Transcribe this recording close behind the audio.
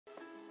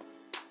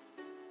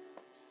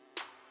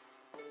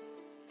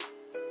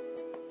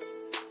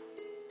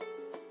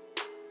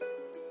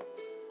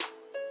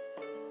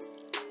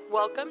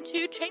Welcome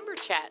to Chamber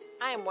Chat.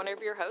 I am one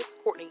of your hosts,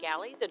 Courtney and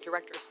Galle, the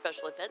Director of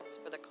Special Events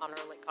for the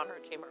Conroe Lake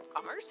Conroe Chamber of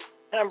Commerce.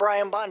 And I'm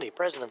Brian Bondy,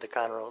 President of the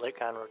Conroe Lake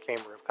Conroe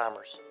Chamber of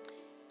Commerce.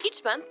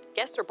 Each month,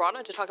 guests are brought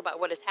on to talk about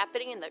what is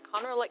happening in the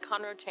Conroe Lake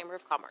Conroe Chamber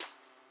of Commerce.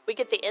 We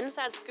get the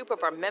inside scoop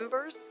of our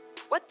members,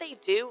 what they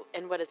do,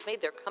 and what has made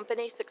their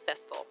company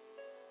successful.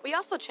 We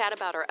also chat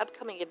about our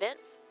upcoming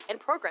events and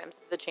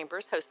programs the Chamber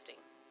is hosting.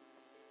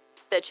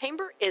 The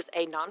Chamber is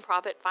a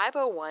nonprofit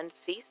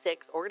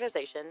 501c6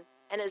 organization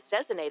and is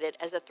designated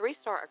as a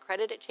 3-star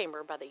accredited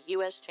chamber by the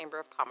U.S. Chamber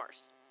of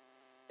Commerce.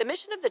 The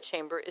mission of the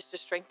Chamber is to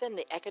strengthen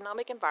the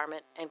economic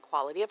environment and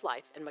quality of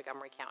life in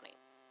Montgomery County.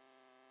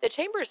 The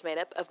Chamber is made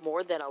up of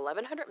more than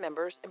 1,100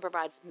 members and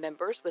provides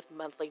members with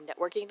monthly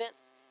networking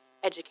events,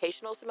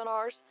 educational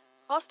seminars,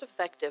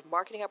 cost-effective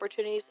marketing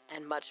opportunities,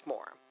 and much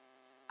more.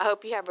 I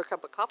hope you have a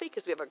cup of coffee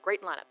because we have a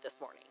great lineup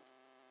this morning.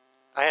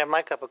 I have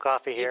my cup of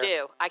coffee here. You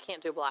do. I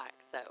can't do black,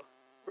 so.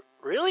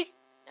 Really?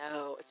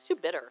 No, it's too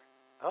bitter.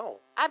 Oh.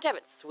 I have to have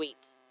it sweet.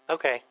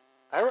 Okay.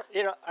 I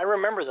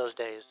remember those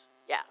days.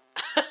 Yeah.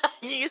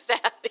 You used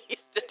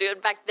to do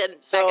it back in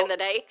the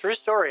day. True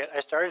story. I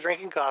started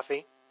drinking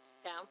coffee.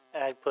 Yeah.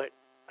 And I'd put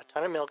a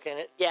ton of milk in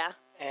it. Yeah.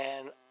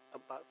 And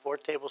about 4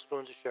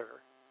 tablespoons of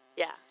sugar.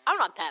 Yeah. I'm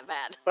not that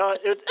bad. Well,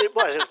 it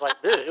was. It was like,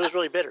 ugh, it was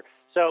really bitter.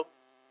 So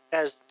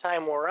as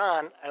time wore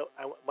on,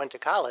 I went to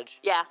college.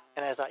 Yeah.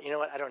 And I thought, you know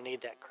what? I don't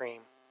need that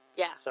cream.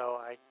 Yeah. So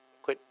I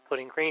quit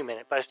putting cream in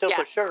it. But I still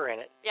put sugar in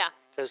it. Yeah.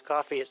 Because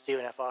coffee at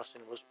Stephen F.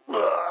 Austin was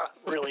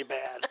really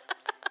bad.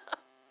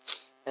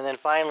 And then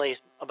finally,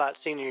 about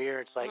senior year,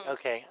 it's like,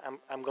 okay,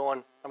 I'm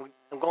going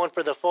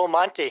for the full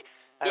Monty.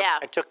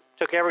 I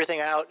took everything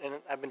out, and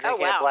I've been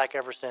drinking it black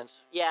ever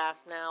since. Yeah,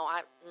 no,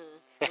 I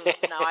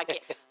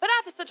can't. But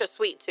I have such a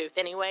sweet tooth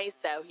anyway,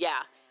 so yeah.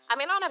 I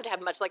mean, I don't have to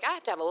have much. Like, I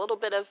have to have a little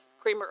bit of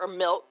creamer or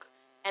milk,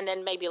 and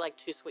then maybe like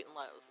 2 sweet and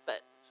lows.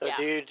 But so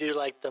do you do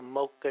like the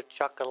mocha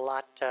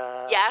chocolate?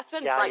 Yeah, I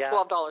spend like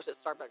 $12 at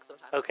Starbucks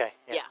sometimes. Okay.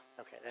 Yeah.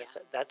 Okay,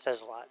 that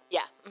says a lot.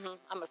 Yeah,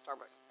 I'm a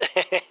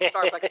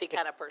Starbucksy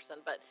kind of person,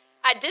 but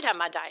I did have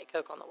my Diet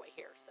Coke on the way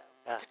here, so.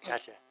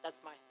 Gotcha.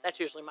 That's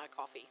usually my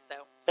coffee, so.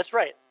 That's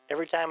right.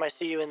 Every time I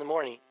see you in the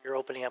morning, you're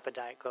opening up a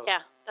Diet Coke.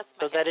 Yeah, that's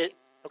my coffee.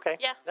 Okay.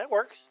 Yeah. That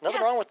works.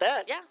 Nothing wrong with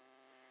that. Yeah.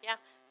 Yeah.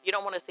 You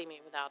don't want to see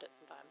me without it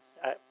sometimes.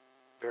 So.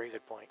 Very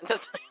good point.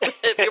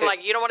 You're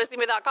like, you don't want to see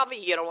me without coffee,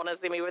 you don't want to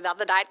see me without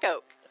the Diet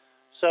Coke.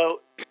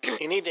 So,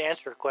 you need to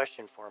answer a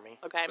question for me.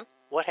 Okay.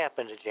 What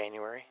happened to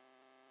January?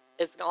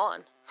 It's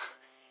gone.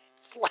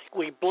 It's like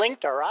we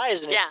blinked our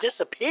eyes and it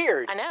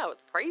disappeared. I know,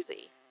 it's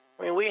crazy.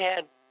 I mean, we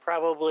had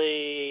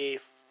probably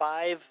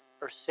 5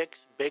 or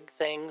 6 big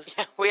things.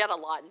 Yeah, we had a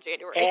lot in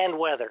January. And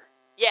weather.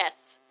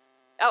 Yes.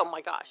 Oh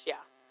my gosh, yeah.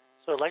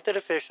 So elected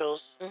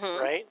officials,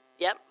 right?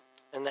 Yep.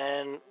 And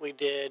then we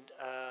did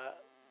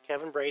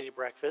Kevin Brady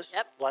breakfast.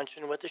 Yep.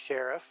 Luncheon with the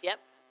sheriff. Yep.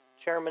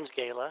 Chairman's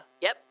gala.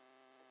 Yep.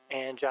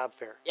 And job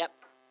fair. Yep.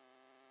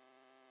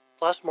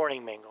 Plus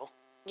morning mingle.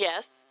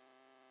 Yes.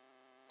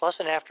 Plus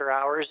an after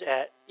hours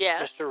at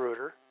Mr.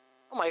 Reuter.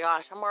 Oh my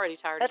gosh, I'm already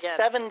tired again. That's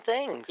 7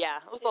 things. Yeah,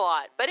 it was a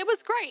lot, but it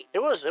was great. It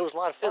was a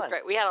lot of fun. It was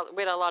great. We had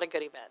a lot of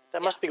good events.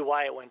 That must be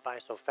why it went by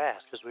so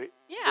fast, because we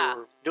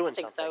were doing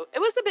something. So. It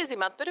was a busy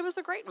month, but it was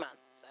a great month.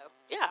 So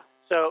yeah.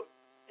 So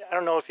I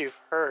don't know if you've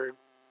heard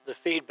the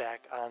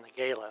feedback on the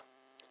gala.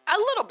 A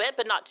little bit,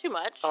 but not too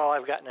much. Oh,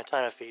 I've gotten a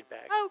ton of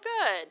feedback. Oh,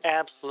 good.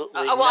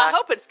 Absolutely. Well, I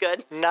hope it's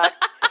good. Not.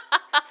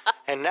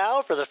 And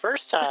now, for the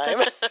first time,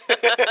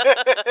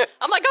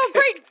 I'm like, oh,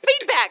 great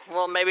feedback.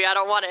 Well, maybe I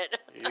don't want it.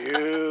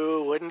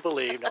 You wouldn't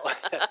believe. No.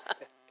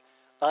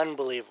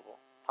 Unbelievable.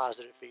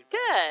 Positive feedback.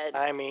 Good.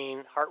 I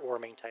mean,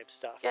 heartwarming type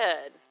stuff.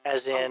 Good.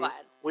 As in,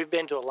 we've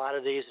been to a lot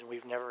of these, and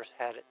we've never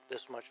had it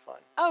this much fun.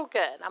 Oh,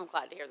 good. I'm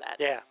glad to hear that.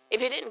 Yeah.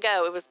 If you didn't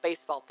go, it was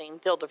baseball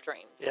themed, Field of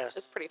Dreams. Yes.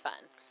 It's pretty fun.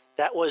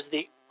 That was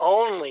the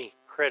only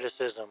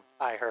criticism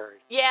I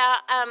heard. Yeah,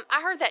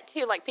 I heard that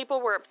too. Like,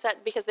 people were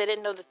upset because they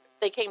didn't know that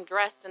they came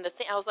dressed in the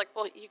theme. I was like,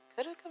 well, you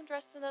could have come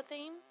dressed in the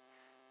theme.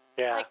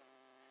 Yeah. Like,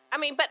 I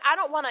mean, but I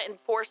don't want to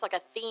enforce like a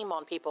theme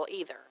on people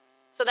either.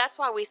 So that's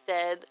why we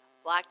said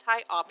black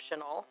tie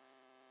optional,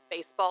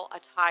 baseball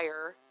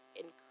attire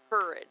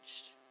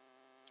encouraged.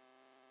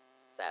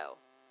 So,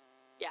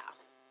 yeah.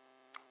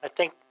 I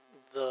think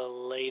the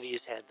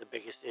ladies had the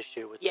biggest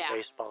issue with the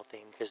baseball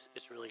theme because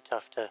it's really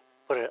tough to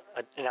put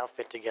an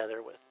outfit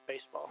together with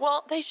baseball.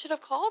 Well, they should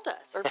have called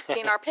us or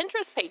seen our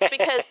Pinterest page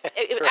because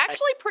it was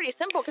actually pretty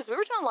simple because we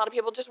were telling a lot of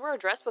people just wear a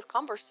dress with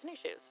Converse tennis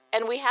shoes.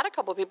 And we had a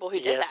couple of people who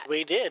did that. Yes,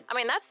 we did. I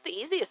mean, that's the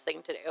easiest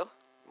thing to do.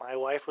 My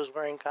wife was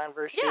wearing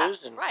Converse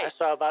shoes, and I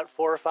saw about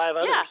 4 or 5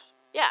 others.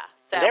 Yeah.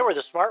 So and they were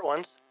the smart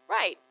ones.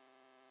 Right.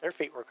 Their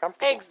feet were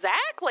comfortable.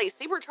 Exactly.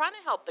 See, we're trying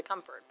to help the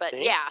comfort.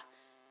 But, yeah.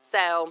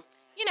 So,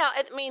 you know,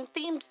 I mean,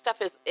 themed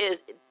stuff is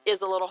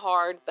a little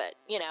hard, but,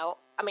 you know,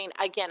 I mean,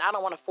 again, I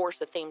don't want to force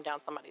a theme down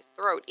somebody's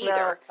throat either.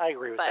 No, I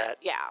agree with that.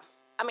 Yeah.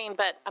 I mean,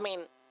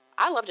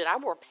 I loved it. I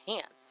wore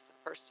pants for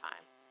the first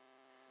time.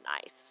 It's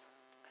nice.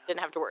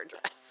 Didn't have to wear a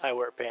dress. I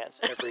wear pants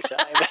every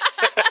time.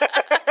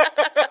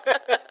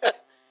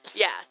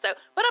 Yeah. So,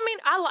 but I mean,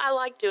 I I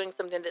like doing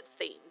something that's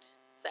themed,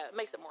 so it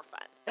makes it more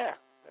fun. So.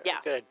 Yeah.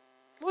 Good.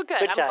 Well, good.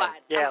 Good I'm time.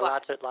 glad. Yeah, I'm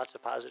glad. lots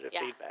of positive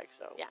feedback.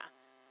 So. Yeah.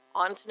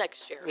 On to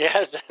next year.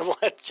 Yes.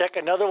 Check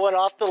another one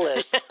off the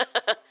list.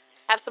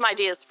 Have some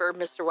ideas for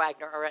Mr.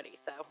 Wagner already,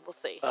 so we'll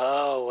see.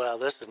 Oh well,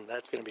 that's going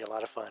to be a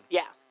lot of fun.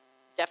 Yeah,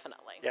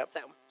 definitely. Yep.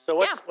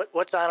 So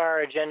what's on our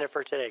agenda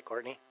for today,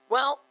 Courtney?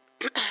 Well,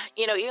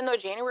 even though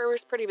January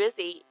was pretty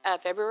busy,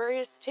 February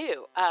is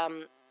too.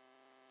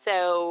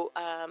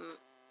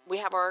 We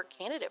have our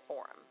candidate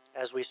forum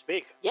as we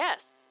speak.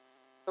 Yes.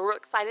 So we're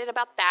excited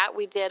about that.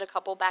 We did a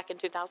couple back in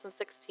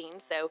 2016.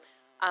 So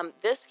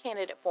this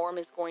candidate forum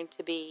is going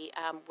to be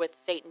with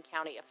state and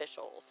county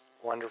officials.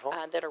 Wonderful.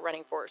 That are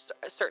running for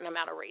a certain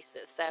amount of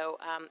races. So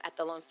at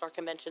the Lone Star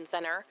Convention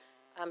Center,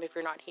 if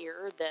you're not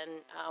here, then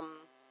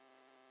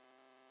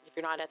if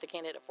you're not at the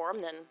candidate forum,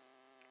 then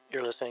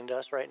you're listening to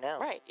us right now.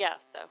 Right. Yeah.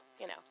 So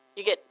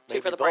you get two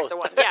Maybe for the both. price of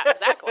one. Yeah.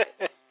 Exactly.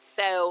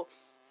 So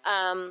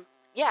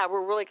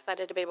we're really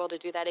excited to be able to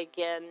do that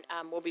again.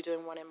 We'll be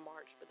doing one in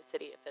March for the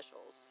city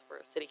officials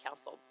for city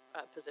council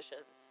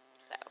positions.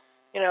 So.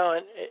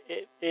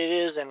 It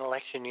is an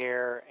election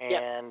year,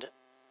 and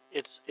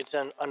it's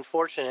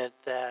unfortunate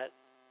that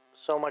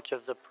so much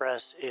of the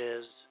press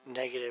is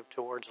negative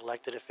towards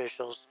elected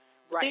officials.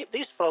 Right.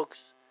 These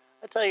folks,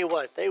 I tell you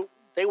what,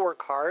 they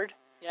work hard.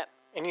 Yep.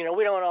 And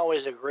we don't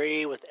always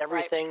agree with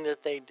everything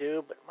that they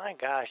do, but my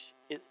gosh,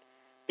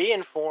 be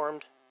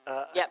informed.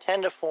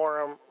 Attend a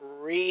forum,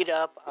 read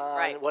up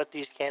on what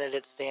these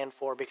candidates stand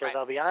for, because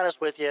I'll be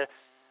honest with you,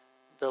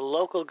 the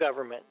local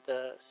government,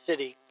 the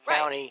city,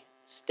 county,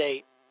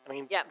 state,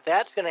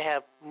 that's going to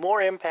have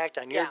more impact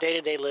on your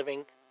day-to-day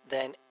living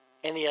than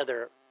any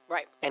other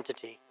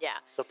entity. Yeah.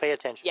 So pay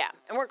attention. Yeah,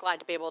 and we're glad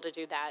to be able to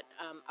do that.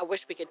 I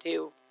wish we could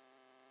do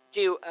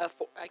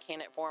a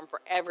candidate forum for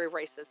every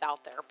race that's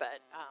out there, but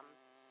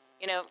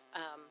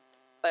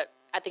but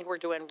I think we're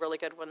doing really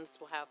good ones.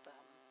 We'll have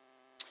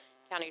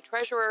county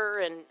treasurer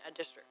and a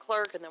district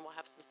clerk, and then we'll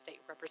have some state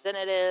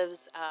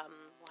representatives.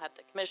 We'll have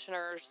the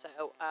commissioners.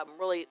 So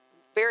really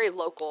very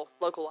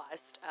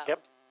localized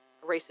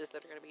races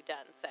that are going to be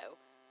done. So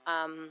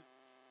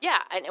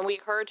and we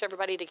encourage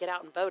everybody to get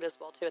out and vote as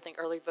well too. I think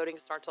early voting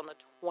starts on the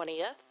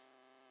 20th.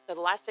 So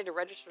the last day to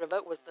register to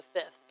vote was the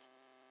 5th.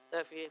 So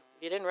if you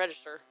didn't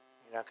register,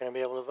 you're not going to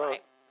be able to vote.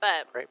 Right.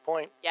 But great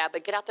point. Yeah,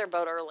 but get out there,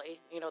 vote early.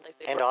 They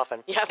say and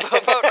often. Yeah,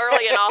 vote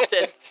early and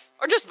often,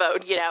 or just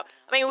vote.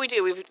 We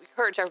do. We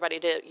encourage everybody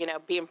to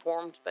be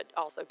informed, but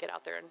also get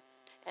out there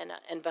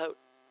and vote.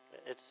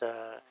 It's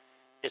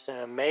an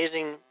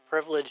amazing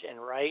privilege and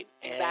right,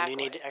 and you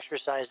need to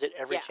exercise it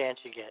every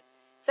chance you get.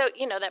 So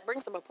that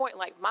brings up a point.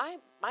 Like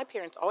my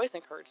parents always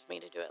encouraged me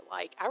to do it.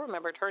 Like I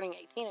remember turning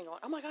 18 and going,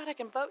 "Oh my God, I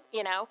can vote!"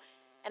 And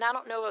I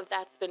don't know if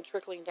that's been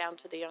trickling down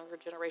to the younger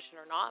generation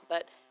or not,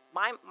 but.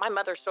 My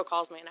mother still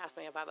calls me and asks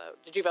me if I vote.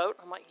 Did you vote?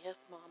 I'm like,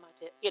 yes, Mom, I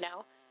did.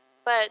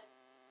 But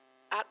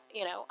I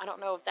don't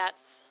know if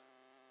that's.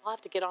 I'll have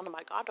to get on to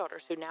my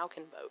goddaughters who now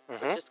can vote,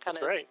 which is kind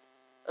of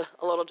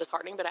a little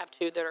disheartening. But I have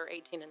two that are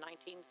 18 and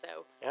 19,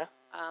 so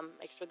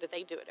make sure that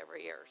they do it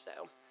every year.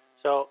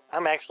 So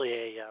I'm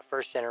actually a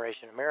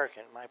first-generation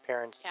American. My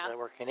parents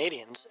were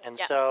Canadians, and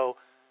so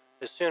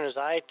as soon as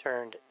I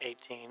turned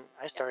 18,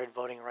 I started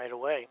voting right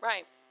away.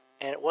 Right.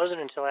 And it wasn't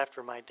until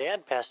after my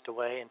dad passed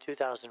away in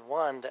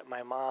 2001 that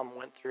my mom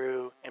went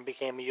through and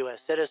became a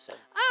U.S. citizen.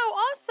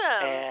 Oh,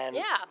 awesome. And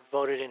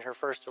voted in her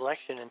first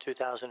election in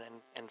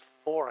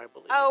 2004, I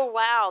believe. Oh,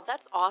 wow.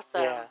 That's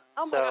awesome. Yeah.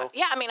 Oh, my God.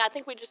 Yeah, I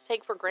think we just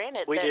take for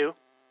granted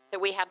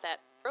that we have that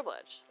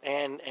privilege.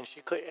 And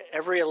she could,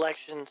 every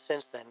election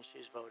since then,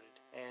 she's voted.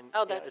 And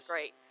that's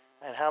great.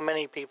 And how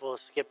many people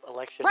skip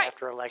election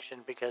after election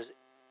because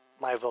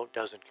my vote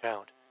doesn't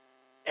count?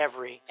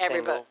 Every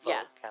single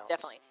vote counts.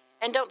 Definitely.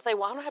 And don't say,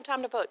 well, I don't have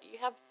time to vote. You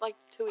have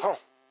 2 weeks. You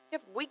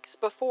have weeks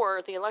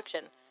before the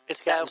election. It's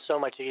gotten so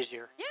much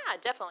easier. Yeah,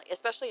 definitely.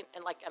 Especially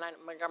in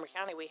Montgomery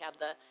County, we have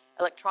the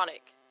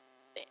electronic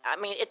thing.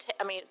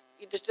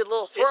 You just do a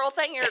little swirl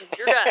thing, you're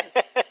done.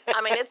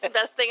 It's the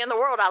best thing in the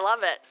world. I love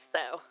it.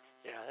 So.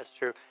 Yeah, that's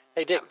true.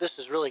 Hey, Dick, this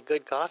is really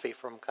good coffee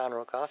from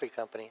Conroe Coffee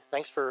Company.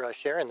 Thanks for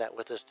sharing that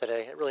with us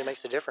today. It really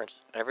makes a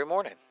difference. Every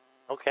morning.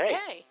 Okay.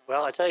 Yay.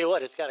 Well, I tell you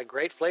what, it's got a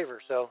great flavor,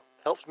 so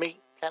helps me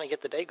kind of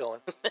get the day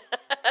going.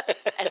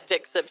 As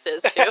Dick sips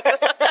his, too.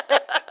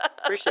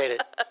 Appreciate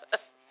it.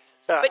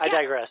 So I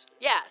digress.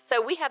 Yeah,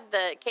 so we have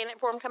the candidate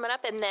forum coming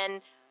up, and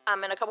then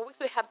in a couple weeks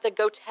we have the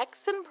Go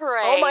Texan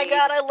Parade. Oh, my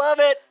God, I love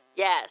it.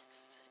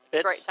 Yes.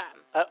 It's a great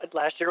time.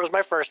 Last year was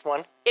my first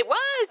one. It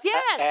was,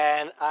 yes.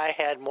 And I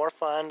had more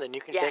fun than you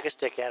can shake a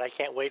stick at. I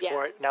can't wait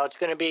for it. Now, it's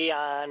going to be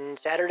on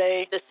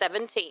Saturday. The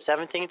 17th.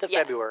 17th of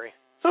February.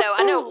 So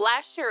I know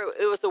last year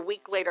it was a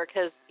week later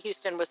because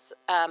Houston was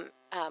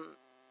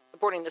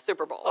supporting the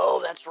Super Bowl.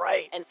 Oh, that's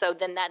right. And so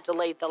then that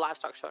delayed the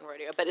livestock show on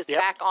radio. But it's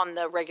back on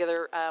the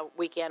regular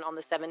weekend on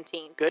the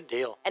 17th. Good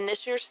deal. And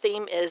this year's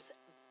theme is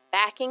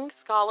backing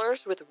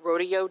scholars with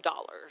rodeo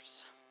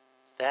dollars.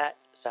 That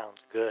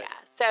sounds good. Yeah.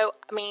 So,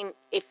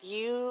 if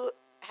you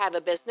have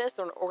a business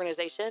or an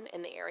organization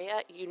in the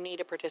area, you need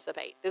to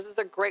participate. This is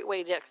a great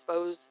way to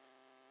expose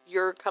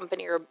your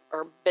company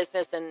or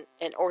business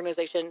and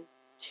organization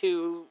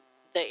to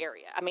the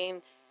area. I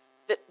mean,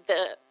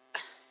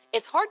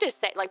 it's hard to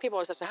say, like people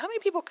are saying, how many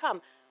people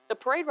come? The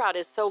parade route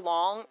is so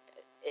long,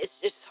 it's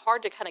just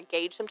hard to kind of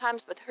gauge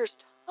sometimes, but there's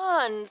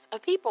tons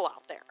of people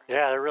out there.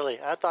 Yeah,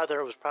 I thought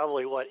there was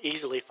probably,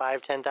 easily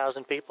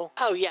 5,000-10,000 people?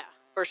 Oh, yeah,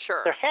 for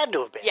sure. There had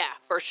to have been. Yeah,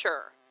 for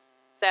sure.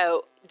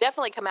 So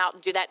definitely come out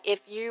and do that.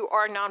 If you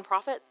are a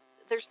nonprofit,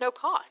 there's no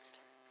cost.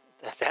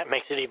 That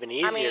makes it even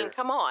easier. I mean,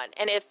 come on.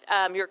 And if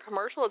you're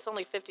commercial, it's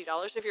only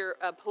 $50. If you're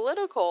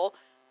political,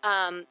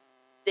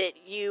 that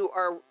you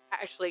are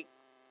actually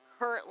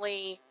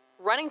currently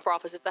running for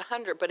office, it's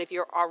 $100. But if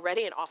you're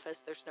already in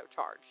office, there's no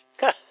charge.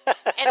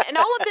 and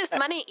all of this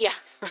money,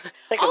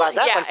 Think about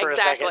that one for a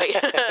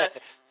second.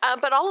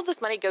 But all of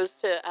this money goes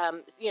to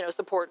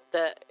support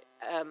the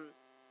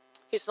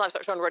Houston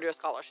Livestock Show and Rodeo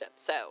Scholarship.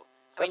 So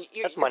I mean,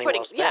 you're money putting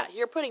well spent.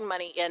 you're putting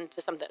money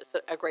into something that's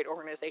a great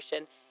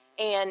organization.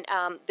 And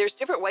there's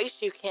different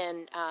ways you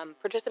can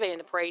participate in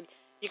the parade.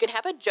 You can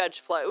have a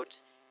judge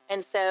float.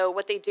 And so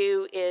what they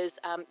do is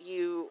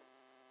you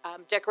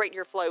decorate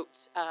your float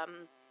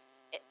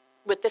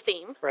with the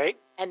theme. Right.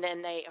 And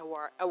then they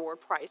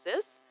award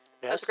prizes.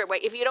 Yes. That's a great way.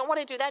 If you don't want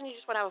to do that and you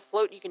just want to have a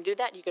float, you can do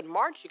that. You can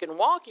march, you can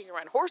walk, you can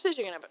ride horses,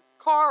 you can have a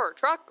car or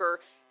truck or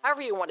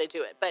however you want to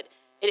do it. But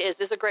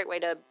it's a great way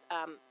to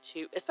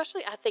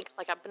especially I think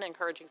like I've been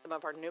encouraging some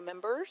of our new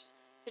members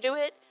to do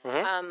it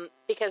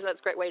because that's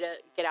a great way to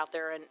get out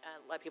there and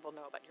let people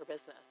know about your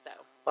business. So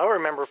well, I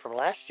remember from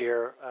last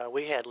year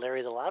we had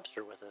Larry the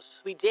Lobster with us.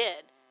 We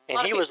did.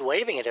 And he was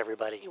waving at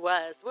everybody. He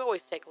was. We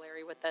always take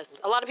Larry with us.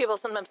 A lot of people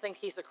sometimes think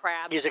he's a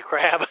crab. He's a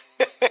crab.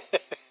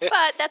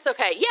 But that's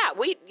okay.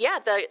 Yeah,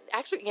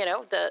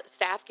 the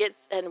staff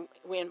gets, and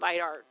we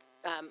invite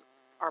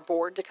our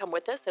board to come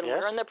with us, and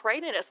we're in the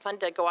parade, and it's fun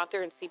to go out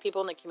there and see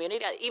people in the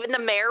community. Even the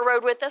mayor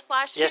rode with us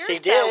last year. Yes, he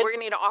did. So we're going to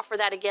need to offer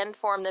that again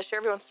for him this year.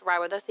 If he wants to ride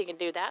with us, he can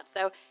do that.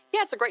 So,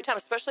 yeah, it's a great time,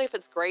 especially if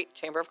it's great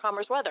Chamber of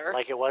Commerce weather.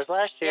 Like it was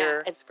last year.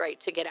 Yeah, it's great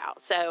to get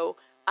out. So,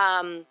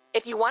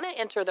 if you want to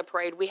enter the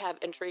parade, we have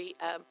entry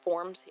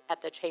forms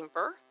at the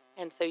chamber,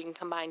 and so you can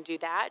come by and do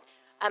that.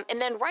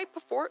 And then right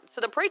before,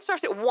 so the parade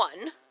starts at 1,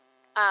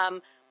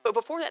 but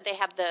before that they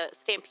have the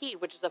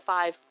Stampede, which is a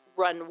 5K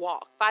run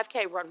walk.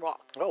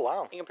 Oh,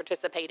 wow. You can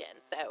participate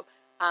in. So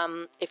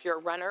if you're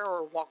a runner or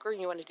a walker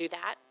and you want to do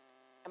that,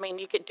 I mean,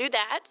 you could do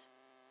that,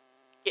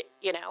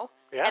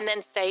 and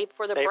then stay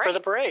for the parade. Stay for the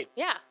parade.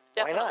 Yeah,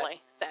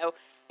 definitely. So,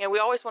 we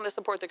always want to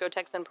support the Go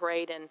Texan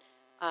Parade, and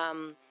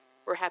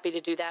we're happy to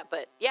do that.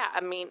 But, yeah,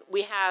 I mean,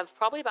 we have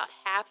probably about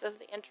half of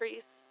the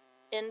entries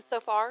in so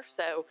far.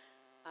 So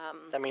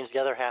that means the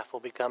other half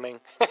will be coming.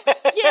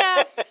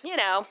 Yeah,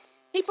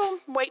 people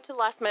wait till the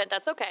last minute.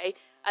 That's okay.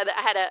 I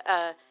had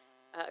a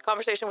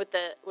conversation with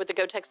the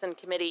Go Texan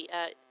committee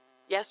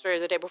yesterday or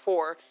the day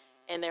before,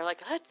 and they're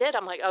like, that's it.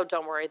 I'm like, oh,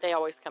 don't worry. They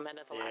always come in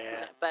at the last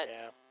minute. But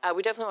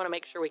we definitely want to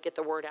make sure we get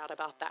the word out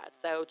about that.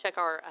 So check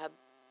our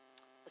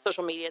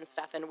social media and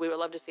stuff, and we would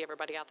love to see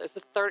everybody out there. It's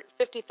the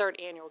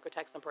 53rd annual Go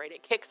Texan Parade.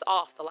 It kicks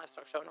off the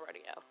Livestock Show and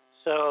Rodeo.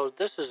 So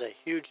this is a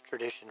huge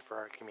tradition for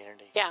our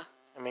community. Yeah.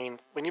 I mean,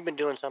 when you've been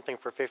doing something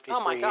for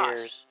 53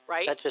 years,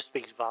 right? That just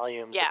speaks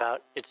volumes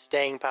about its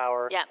staying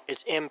power,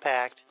 its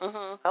impact.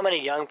 Mm-hmm. How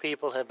many young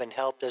people have been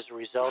helped as a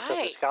result of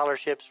the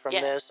scholarships from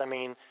this? I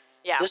mean,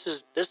 this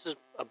is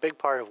a big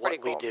part of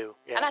what we do.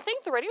 Yeah. And I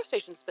think the radio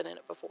station's been in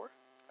it before.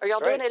 Are y'all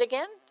doing it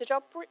again? Did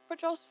y'all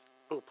put y'all's?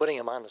 Ooh, putting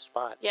them on the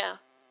spot. Yeah.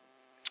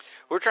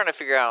 We're trying to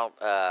figure out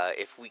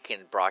if we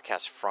can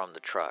broadcast from the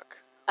truck.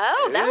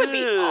 Oh, that would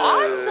be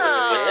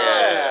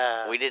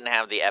awesome. We didn't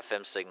have the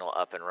FM signal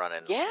up and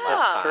running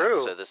last time,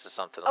 true. So this is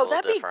something a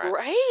little different. Oh,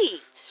 that'd be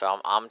great. So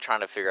I'm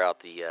trying to figure out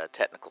the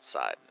technical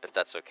side, if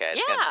that's okay.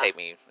 It's going to take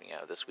me,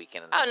 this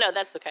weekend. Oh, no,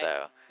 that's okay.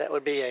 So that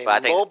would be a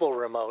mobile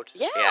remote.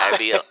 Yeah.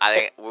 Yeah, I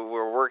think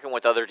we're working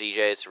with other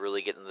DJs to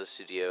really get into the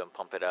studio and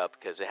pump it up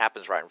because it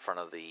happens right in front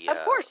of the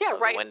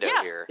right window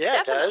here.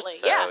 Yeah, definitely.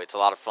 It does. So it's a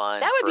lot of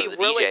fun that would for be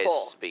the really DJs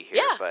cool. to be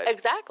here. Yeah, but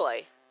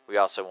exactly. we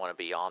also want to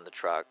be on the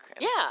truck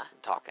and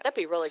talking. That'd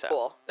be really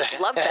cool.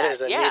 Love that. That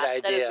is a neat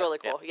idea. That is really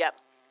cool. Yep.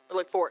 We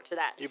look forward to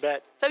that. You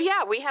bet. So,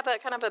 yeah, we have a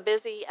kind of a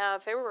busy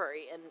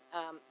February. And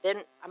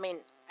then, I mean,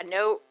 I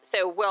know,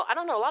 I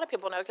don't know, a lot of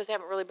people know because they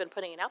haven't really been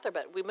putting it out there,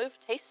 but we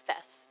moved Taste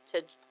Fest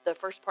to the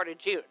first part of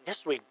June.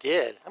 Yes, we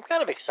did. I'm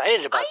kind of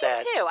excited about that. I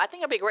am too. I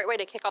think it'd be a great way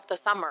to kick off the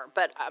summer.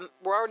 But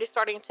we're already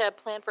starting to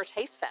plan for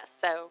Taste Fest.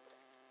 So,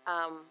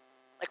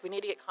 we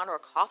need to get Conroe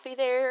coffee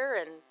there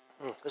and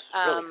this is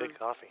really good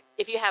coffee.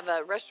 If you have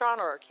a restaurant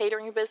or a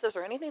catering business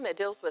or anything that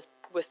deals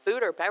with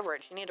food or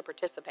beverage, you need to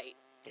participate.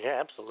 Yeah,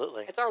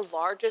 absolutely. It's our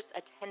largest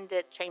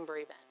attended chamber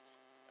event.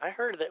 I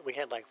heard that we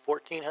had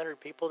 1,400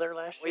 people there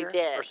last year. We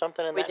did. Or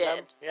something in that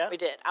number. Yeah, we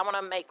did. I want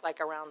to make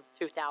around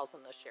 2,000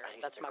 this year.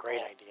 That's my great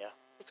goal. idea.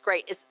 It's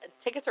great.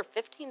 Tickets are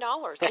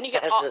 $15, and you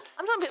get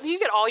you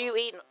get all you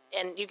eat,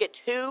 and you get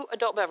 2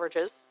 adult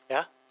beverages.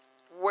 Yeah.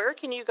 Where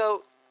can you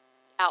go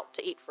out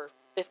to eat for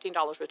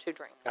 $15 with 2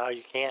 drinks. No,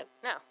 you can't.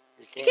 No.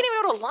 You You can't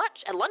even go to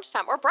lunch at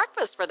lunchtime or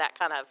breakfast for that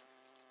kind of.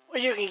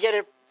 Well, you can get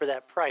it for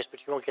that price,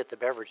 but you won't get the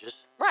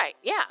beverages. Right,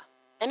 yeah.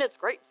 And it's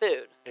great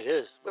food. It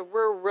is. So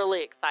we're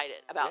really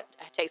excited about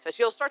Taste Fest.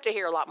 You'll start to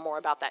hear a lot more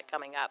about that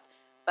coming up.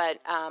 But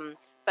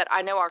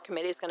I know our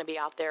committee is going to be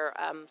out there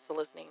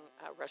soliciting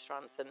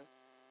restaurants and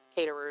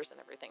caterers and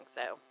everything.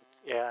 So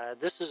yeah,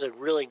 this is a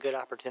really good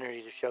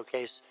opportunity to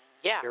showcase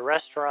your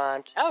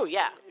restaurant. Oh,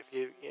 yeah. If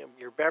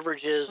your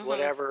beverages,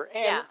 whatever.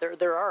 And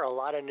there are a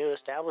lot of new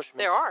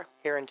establishments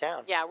here in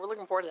town. Yeah, we're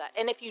looking forward to that.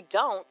 And if you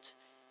don't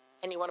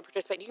and you want to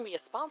participate, you can be a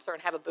sponsor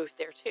and have a booth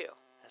there too.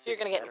 So you're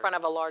going to get in front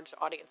of a large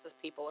audience of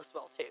people as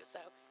well too. So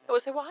they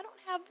would say, well, I don't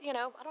have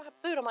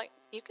food. I'm like,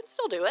 you can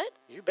still do it.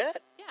 You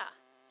bet. Yeah.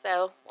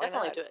 So Why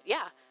definitely not? do it.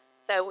 Yeah.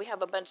 So we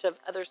have a bunch of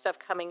other stuff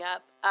coming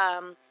up.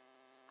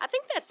 I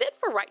think that's it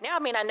for right now. I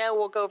mean, I know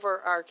we'll go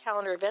over our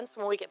calendar events.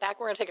 When we get back,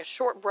 we're going to take a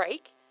short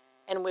break,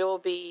 and we will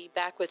be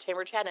back with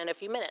Chamber Chat in a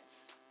few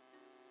minutes.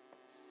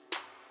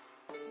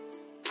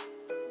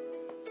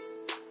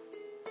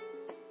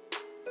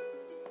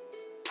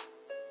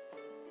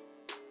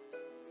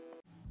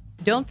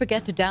 Don't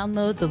forget to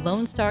download the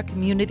Lone Star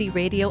Community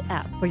Radio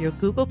app for your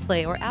Google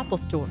Play or Apple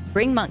Store.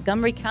 Bring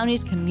Montgomery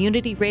County's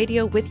community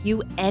radio with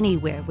you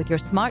anywhere with your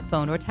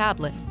smartphone or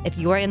tablet. If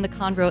you are in the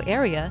Conroe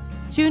area,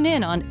 tune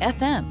in on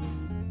FM.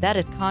 That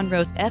is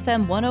Conroe's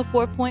FM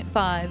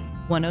 104.5,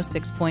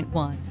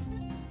 106.1.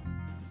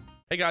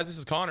 Hey guys, this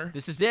is Connor.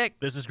 This is Dick.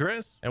 This is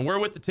Chris. And we're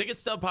with the Ticket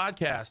Stub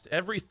Podcast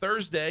every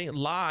Thursday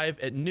live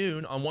at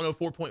noon on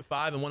 104.5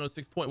 and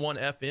 106.1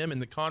 FM in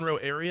the Conroe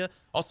area.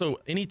 Also,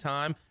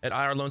 anytime at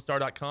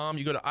irlonestar.com.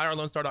 You go to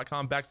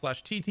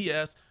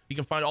irlonestar.com/TTS. You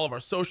can find all of our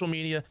social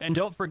media. And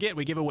don't forget,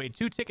 we give away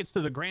 2 tickets to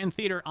the Grand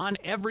Theater on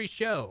every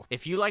show.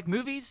 If you like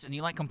movies and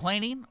you like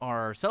complaining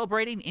or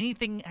celebrating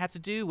anything that has to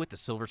do with the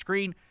silver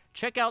screen,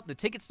 check out the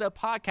Ticket Stub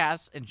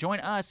Podcast and join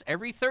us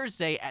every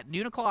Thursday at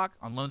noon o'clock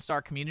on Lone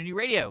Star Community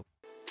Radio.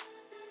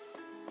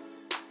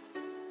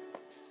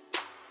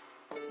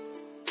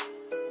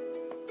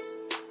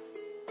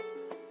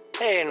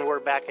 Hey, and we're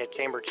back at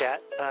Chamber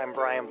Chat. I'm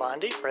Brian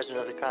Bondy,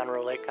 president of the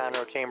Conroe Lake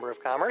Conroe Chamber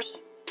of Commerce.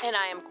 And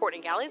I am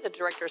Courtney Galle, the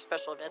director of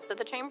special events at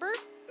the Chamber.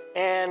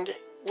 And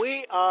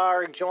we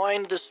are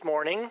joined this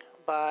morning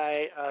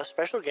by a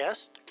special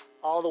guest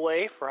all the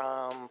way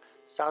from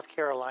South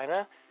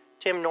Carolina.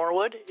 Tim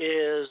Norwood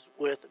is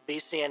with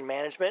BCN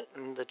Management,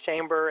 and the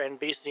Chamber and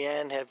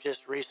BCN have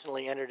just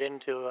recently entered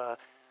into a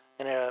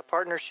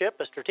partnership,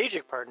 a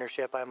strategic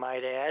partnership, I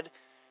might add,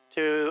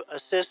 to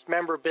assist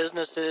member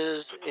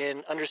businesses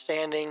in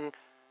understanding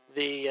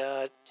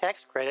the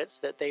tax credits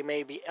that they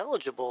may be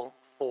eligible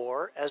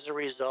for as a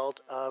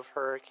result of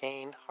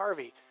Hurricane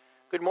Harvey.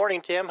 Good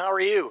morning, Tim. How are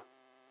you?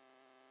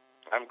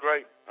 I'm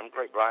great,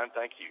 Brian.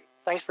 Thank you.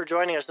 Thanks for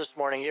joining us this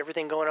morning.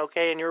 Everything going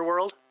okay in your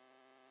world?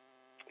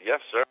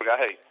 Yes, sir.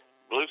 Hey,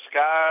 blue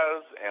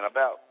skies and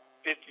about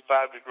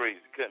 55 degrees.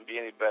 It couldn't be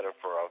any better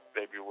for a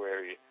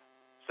February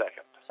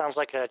 2nd. Sounds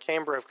like a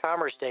Chamber of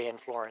Commerce Day in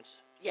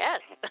Florence.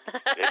 Yes.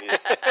 It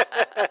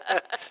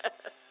is.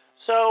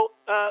 So,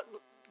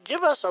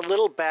 give us a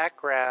little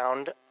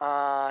background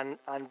on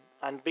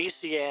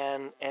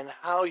BCN and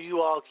how you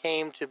all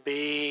came to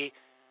be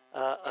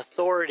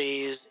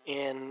authorities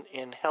in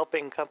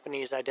helping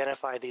companies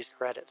identify these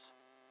credits.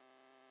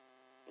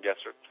 Yes,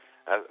 sir.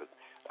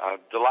 I'm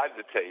delighted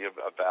to tell you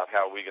about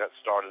how we got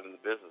started in the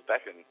business.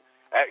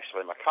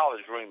 Actually, my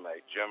college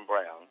roommate, Jim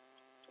Brown,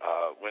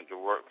 went to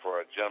work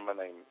for a gentleman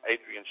named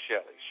Adrian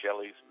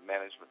Shelley's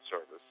Management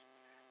Service,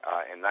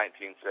 in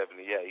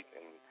 1978.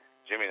 And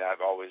Jimmy and I have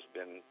always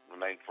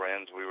remained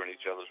friends. We were in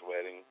each other's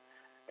wedding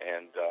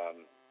and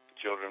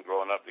children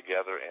growing up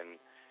together. And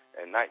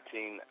in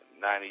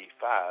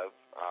 1995,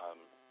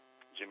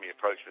 Jimmy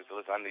approached me and said,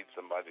 listen, I need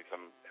somebody to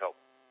come help.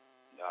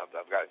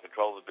 I've got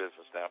control of the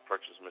business now.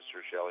 Purchased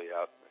Mr. Shelley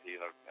out, he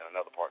and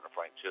another partner,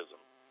 Frank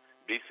Chisholm.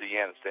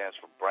 BCN stands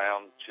for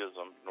Brown,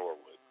 Chisholm,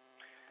 Norwood.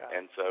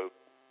 And so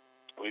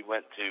we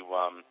went to,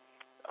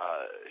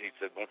 he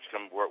said, won't you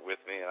come work with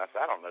me? And I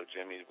said, I don't know,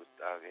 Jimmy.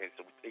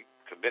 He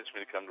convinced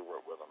me to come to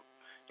work with him.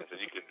 He said,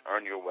 you could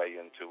earn your way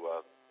into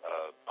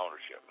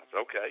ownership. And I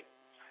said, okay.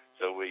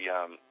 So we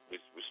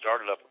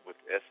started up with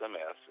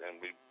SMS,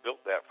 and we built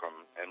that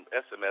and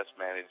SMS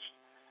managed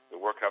the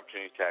Work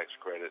Opportunity Tax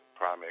Credit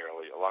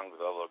primarily, along with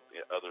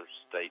other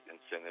state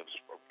incentives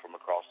from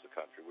across the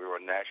country. We were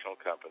a national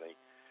company,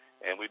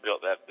 and we built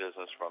that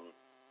business from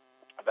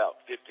about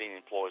 15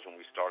 employees when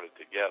we started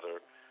together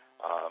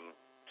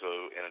to,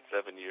 in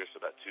 7 years,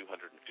 to about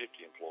 250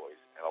 employees.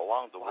 And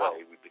along the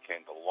way, we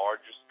became the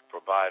largest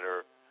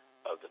provider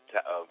of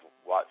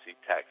WOTC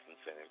tax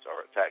incentives,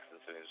 or tax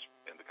incentives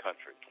in the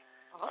country.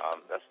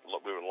 Awesome.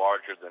 We were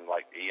larger than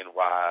like E&Y,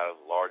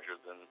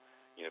 larger than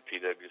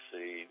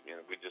PwC.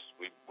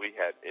 We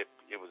had it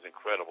was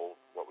incredible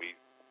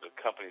the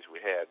companies we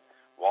had.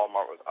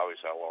 Walmart was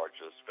obviously our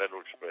largest.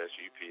 Federal Express,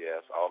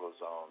 UPS,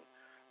 AutoZone,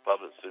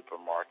 Public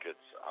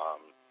Supermarkets,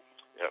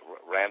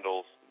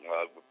 Randall's,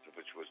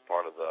 which was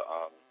part of the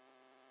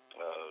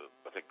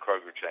think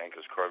Kroger chain,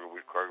 because Kroger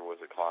was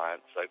a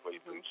client, Safeway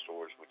food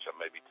stores, which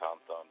maybe Tom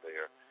Thumb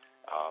there.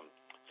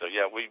 So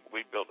yeah, we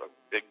built a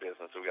big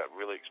business. So we got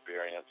really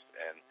experienced,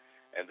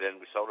 and then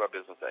we sold our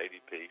business to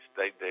ADP,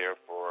 stayed there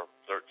for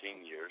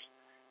 13 years,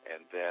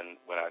 and then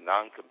when our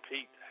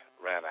non-compete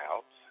ran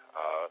out,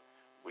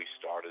 we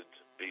started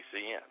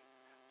BCN.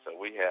 So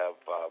we have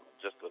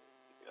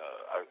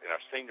in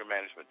our senior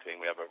management team,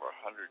 we have over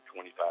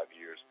 125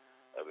 years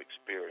of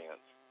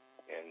experience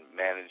in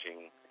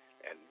managing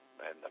and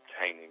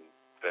obtaining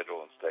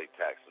federal and state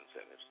tax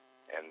incentives.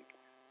 And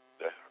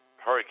the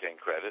hurricane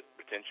credit,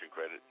 retention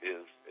credit,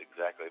 is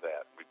exactly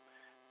that.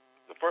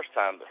 The first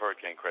time the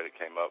hurricane credit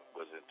came up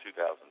was in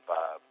 2005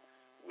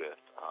 with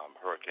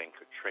Hurricane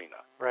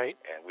Katrina. Right.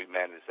 And we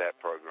managed that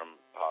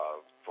program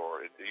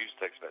it usually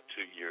takes about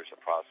 2 years to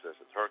process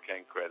it.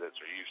 Hurricane credits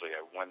are usually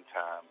a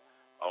one-time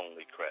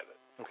only credit.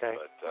 Okay.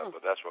 But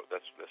that's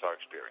our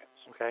experience.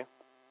 Okay.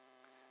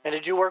 And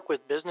did you work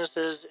with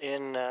businesses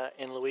in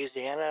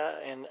Louisiana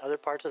and other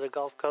parts of the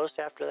Gulf Coast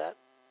after that?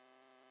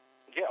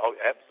 Yeah,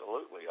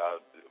 absolutely.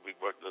 We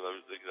worked with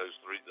those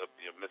three,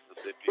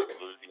 Mississippi,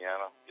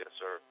 Louisiana. Yes,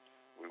 sir.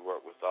 We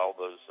worked with all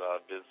those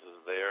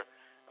businesses there,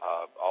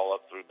 all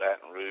up through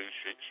Baton Rouge,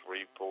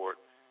 Shreveport.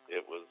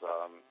 It was,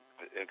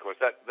 and of course,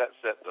 that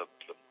set the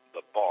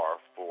bar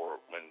for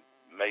when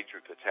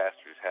major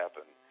catastrophes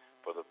happen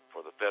for the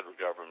federal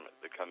government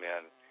to come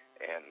in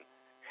and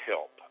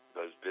help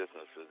those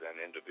businesses and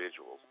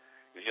individuals.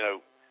 These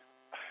are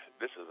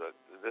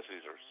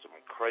some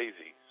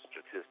crazy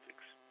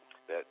statistics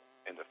that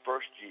in the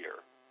first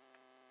year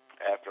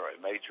after a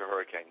major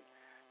hurricane,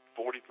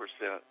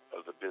 40%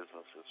 of the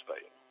businesses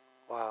fail.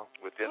 Wow.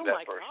 Within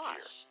that first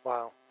year.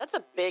 Wow. That's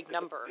a big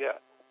number.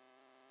 Yeah.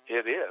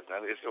 It is.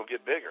 And it's going to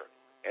get bigger.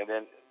 And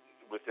then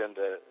within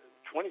the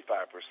 25%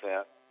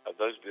 of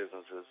those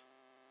businesses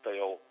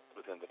fail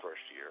within the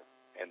first year.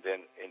 And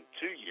then in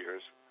 2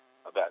 years,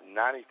 about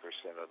 90%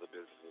 of the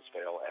businesses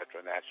fail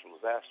after a natural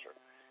disaster.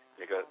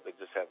 Because they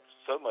just have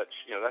so much,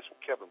 that's what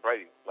Kevin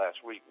Brady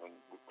last week when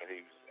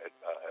he was at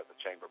the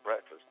chamber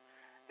breakfast,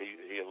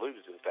 he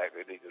alluded to the fact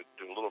they need to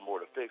do a little more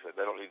to fix it.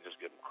 They don't need to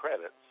just give them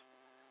credits.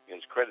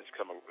 These credits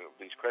go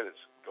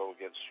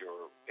against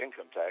your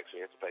income tax, so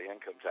you have to pay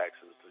income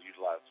taxes to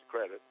utilize the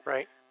credit.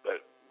 Right.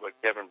 But what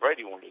Kevin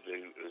Brady wanted to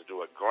do is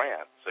do a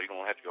grant, so you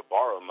don't have to go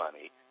borrow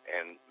money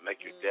and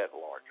make your debt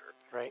larger.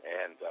 Right.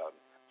 And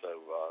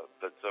so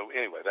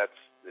anyway, the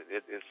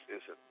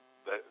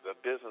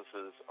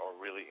businesses are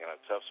really in a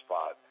tough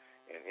spot,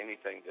 and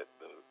anything that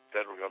the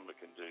federal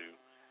government can do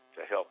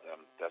to help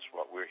them, that's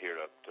what we're here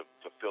to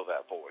fill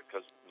that void,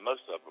 because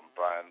most of them,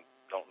 Brian,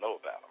 don't know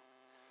about them.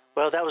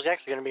 Well, that was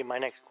actually going to be my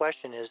next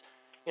question is,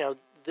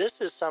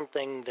 this is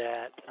something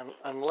that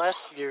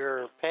unless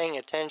you're paying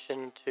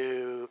attention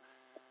to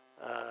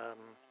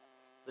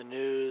the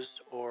news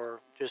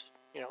or just,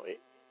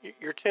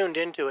 you're tuned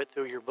into it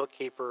through your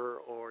bookkeeper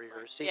or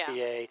your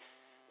CPA,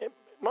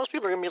 most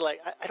people are going to be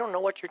like, I don't know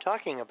what you're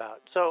talking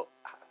about. So,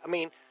 I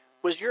mean,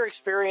 was your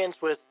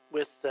experience with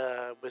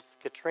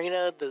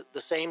Katrina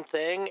the same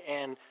thing?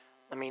 And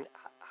I mean,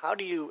 how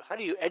do you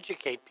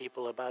educate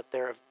people about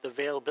the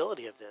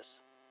availability of this?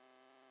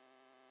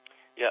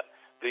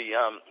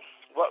 Yeah,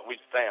 what we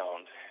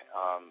found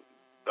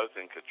both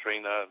in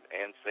Katrina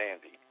and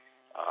Sandy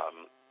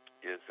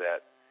is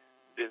that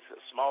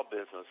small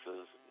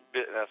businesses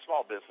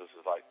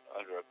like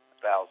under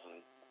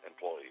 1,000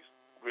 employees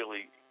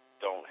really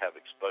don't have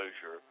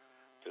exposure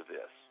to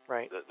this.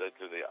 Right.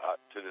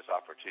 To this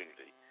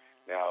opportunity.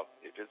 Now,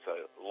 if it's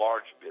a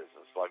large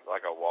business like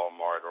a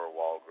Walmart or a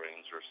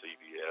Walgreens or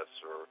CVS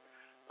or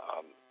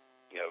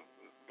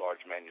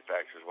large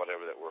manufacturers,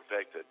 whatever, that were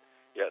affected,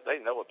 yeah,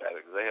 they know about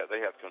it.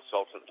 They have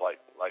consultants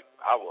like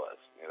I was.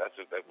 That's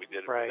that we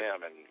did it for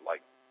them, and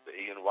like the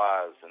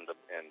E&Ys and the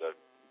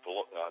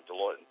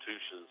Deloitte and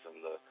Touche's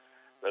and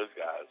those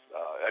guys,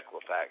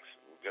 Equifax.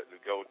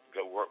 Go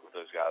work with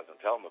those guys and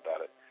tell them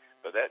about it.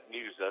 But that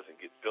news doesn't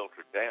get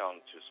filtered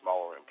down to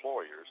smaller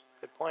employers.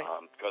 Good point.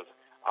 Because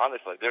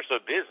honestly, they're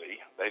so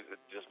busy, they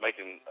just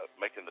making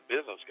the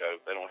business go.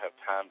 They don't have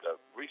time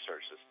to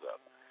research this stuff.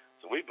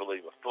 So we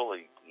believe a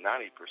fully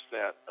 90%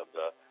 of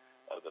the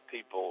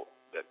people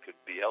that could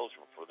be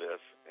eligible for this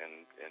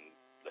in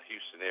the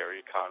Houston area,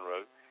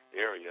 Conroe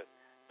area,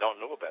 don't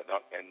know about it.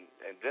 And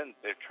then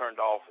they're turned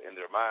off in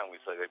their mind.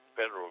 We say the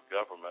federal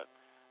government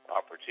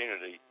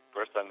opportunity.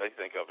 First thing they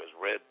think of is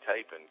red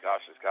tape, and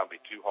gosh, it's got to be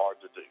too hard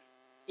to do.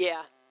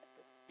 Yeah.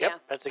 Yep, yeah.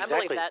 that's exactly.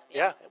 I believe that.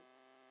 Yeah.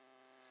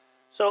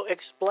 So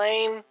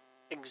explain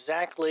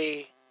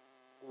exactly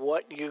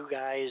what you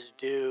guys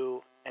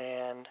do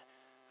and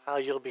how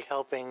you'll be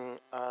helping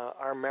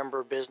our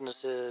member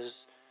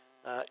businesses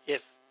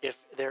if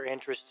they're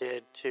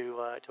interested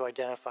to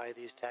identify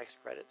these tax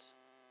credits.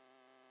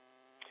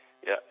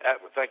 Yeah,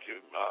 thank you,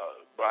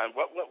 Brian.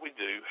 What we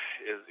do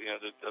is,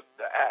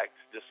 the act,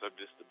 just to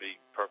be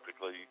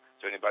perfectly,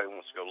 so anybody who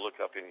wants to go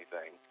look up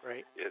anything,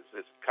 right? It's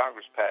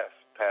Congress passed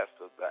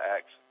the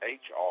act's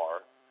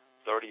H.R.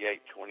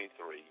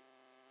 3823,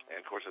 and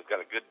of course it's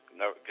got a good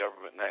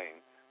government name,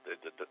 the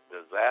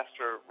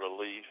Disaster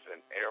Relief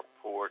and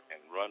Airport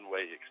and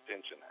Runway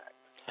Extension Act.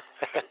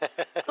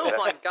 Oh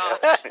my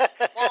gosh!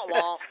 Wah,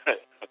 wah.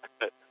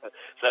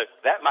 So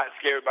that might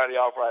scare everybody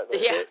off right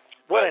there. Yeah.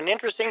 What an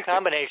interesting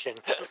combination.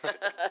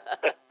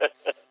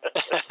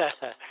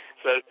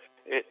 So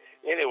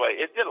anyway,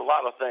 it did a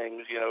lot of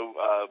things,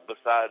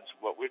 besides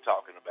what we're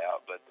talking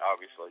about. But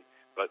obviously,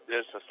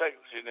 there's a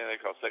section in there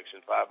called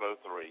Section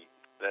 503.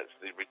 That's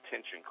the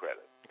retention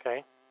credit.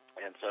 Okay.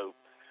 And so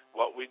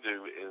what we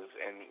do is,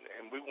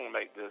 and we want to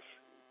make this,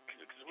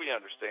 because we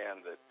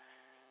understand that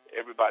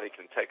everybody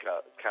can take a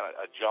kind of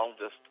a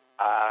jaundiced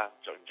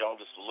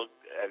look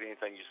at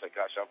anything you say,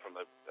 gosh, I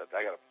got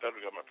a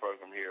federal government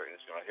program here, and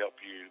it's going to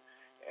help you,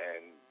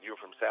 and you're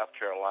from South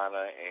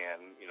Carolina,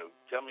 and,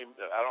 tell me,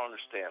 I don't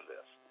understand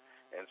this.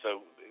 And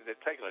so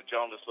they're taking a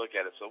jaundiced look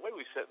at it. So the way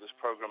we set this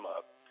program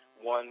up,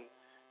 one,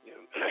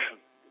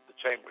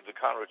 the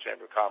Conroe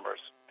Chamber of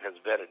Commerce has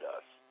vetted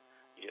us.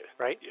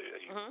 Right.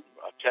 You've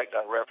checked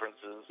our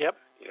references. Yep.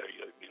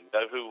 You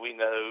know who we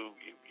know.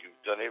 You've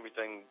done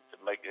everything to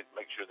make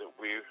sure that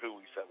we're who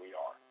we say we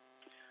are.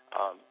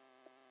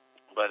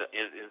 But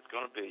it's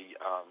going to be.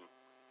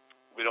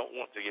 We don't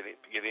want to get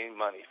any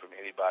money from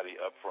anybody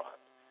up front.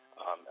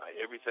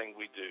 Everything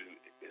we do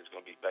is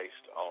going to be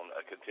based on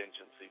a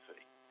contingency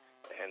fee,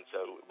 and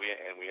so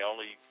we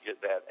only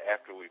get that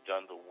after we've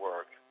done the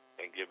work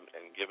and given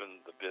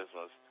the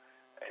business,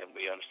 and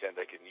we understand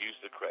they can use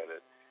the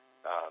credit.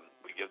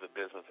 We give the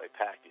business a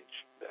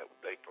package that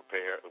we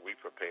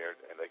prepared,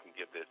 and they can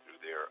give this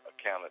through their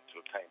accountant to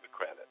obtain the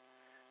credit.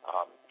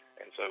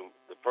 And so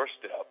the first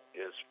step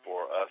is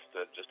for us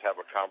to just have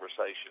a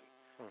conversation.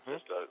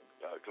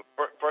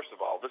 First of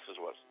all, this is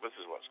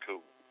what's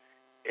cool.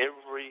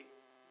 Every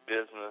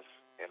business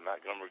in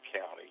Montgomery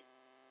County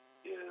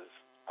is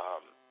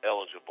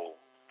eligible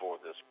for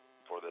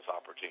this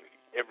opportunity.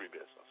 Every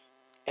business,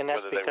 and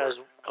that's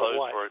because of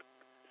what?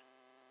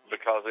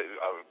 Because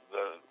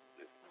the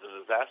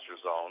disaster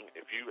zone,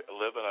 if you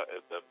live in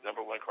the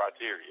number one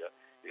criteria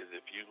is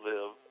if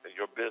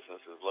your business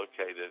is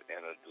located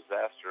in a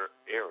disaster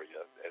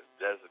area as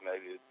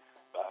designated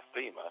by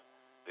FEMA,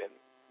 then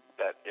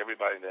every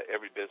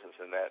business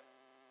in that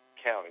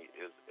county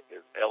is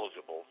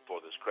eligible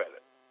for this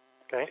credit.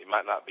 Okay. You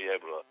might not be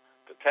able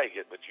to take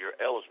it, but you're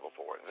eligible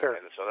for it. Sure.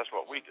 And so that's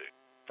what we do.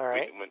 All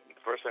right.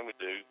 The first thing we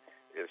do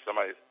is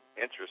somebody's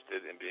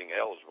interested in being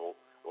eligible,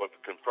 or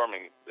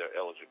confirming their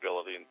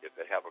eligibility, and if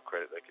they have a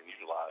credit they can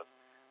utilize,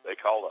 they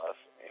call us,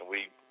 and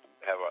we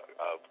have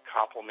a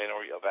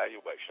complimentary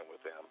evaluation with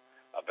them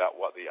about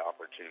what the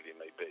opportunity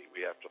may be.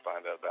 We have to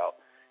find out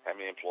about how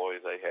many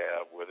employees they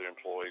have, where their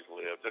employees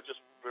live. They're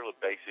just really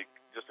basic,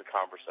 just a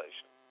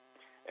conversation.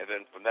 And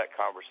then from that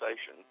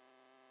conversation,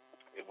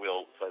 it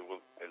will say, well,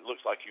 it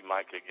looks like you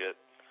might could get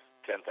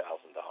 $10,000,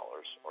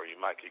 or you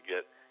might could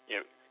get,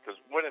 because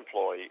one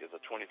employee is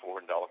a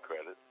 $2,400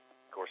 credit.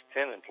 Of course,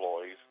 10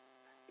 employees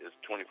is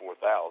 $24,000.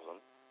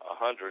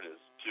 100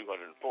 is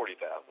 $240,000.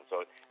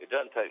 So it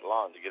doesn't take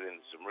long to get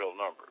into some real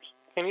numbers.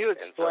 Can you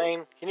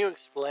explain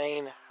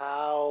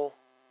how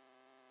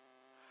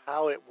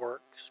it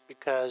works?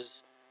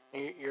 Because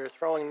you're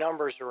throwing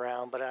numbers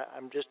around, but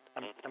I'm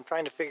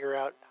trying to figure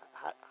out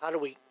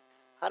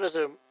how does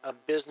a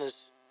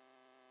business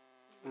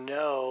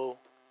know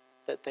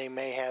that they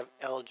may have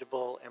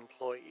eligible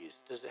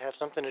employees? Does it have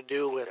something to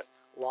do with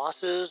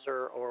losses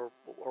or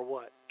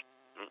what?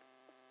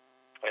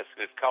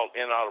 It's called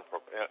inaudible.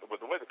 With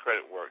the way the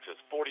credit works,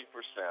 it's 40%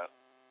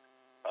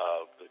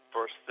 of the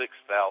first $6,000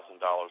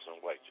 in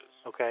wages.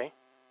 Okay.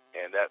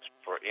 And that's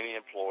for any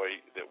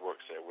employee that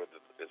works there,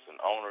 whether it's an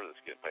owner that's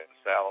getting paid a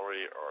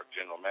salary, or a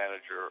general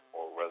manager,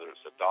 or whether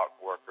it's a dock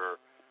worker,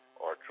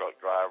 or a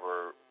truck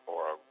driver,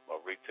 or a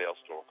retail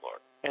store clerk.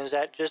 And is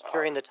that just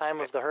during the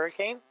time of the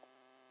hurricane?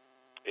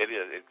 It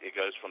is. It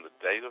goes from the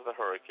date of the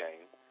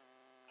hurricane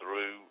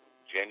through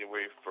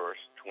January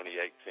 1st,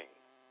 2018.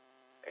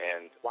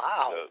 And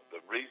wow. The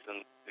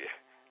reason,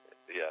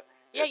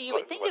 Yeah, you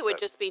would think it would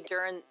just be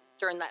during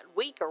that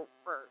week or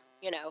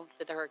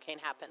that the hurricane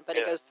happened, but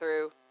it goes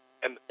through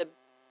the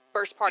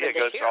first part of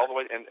this year. It goes all the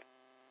way, and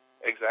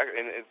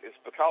exactly, and it's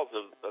because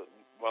of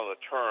one of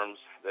the terms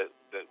that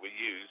we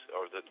use,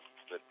 or that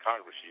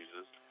Congress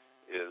uses,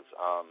 is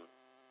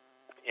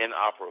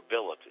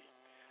inoperability.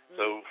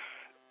 So,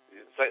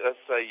 let's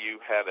say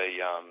you had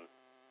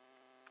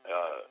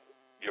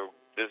your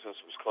business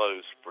was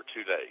closed for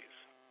 2 days.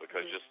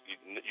 Because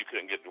you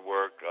couldn't get to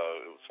work,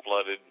 it was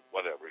flooded,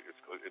 whatever.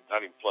 It's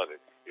not even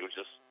flooded. It was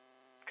just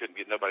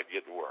nobody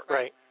could get to work.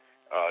 Right.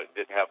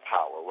 Didn't have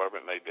power,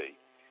 whatever it may be.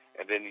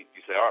 And then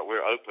you say, all right,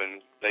 we're open,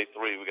 day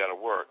 3, we got to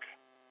work.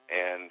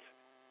 And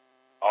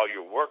all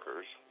your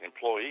workers,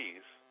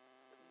 employees,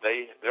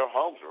 their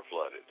homes are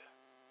flooded.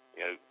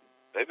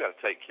 They've got to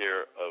take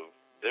care of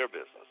their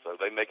business. So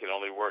they may can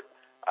only work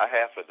a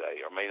half a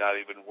day, or may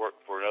not even work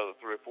for another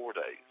 3 or 4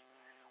 days.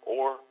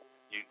 Or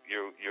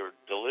your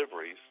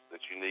deliveries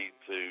that you need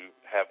to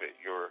have at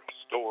your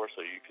store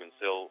so you can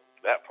sell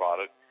that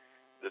product,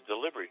 the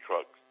delivery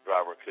truck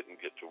driver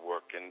couldn't get to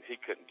work, and he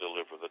couldn't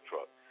deliver the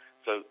truck.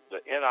 So the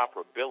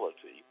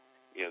inoperability,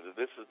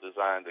 this is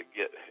designed to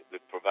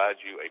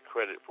provide you a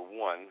credit for,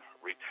 one,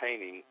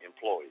 retaining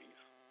employees,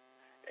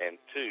 and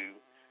two,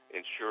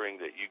 ensuring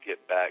that you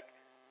get back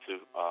to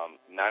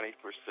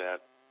 90%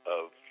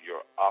 of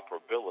your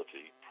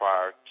operability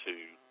prior to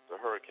the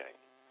hurricane.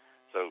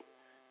 So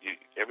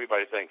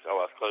everybody thinks, oh,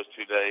 I was closed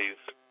 2 days,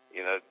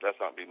 that's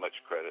not going to be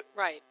much credit.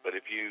 Right. But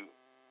if you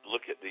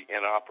look at the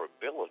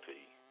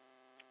inoperability,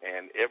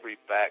 and every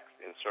fact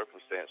and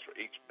circumstance for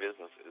each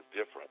business is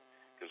different,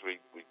 because we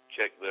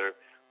check the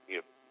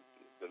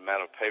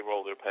amount of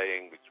payroll they're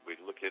paying. We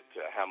look at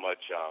how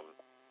much, how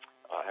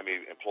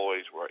many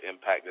employees were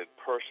impacted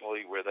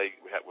personally, where they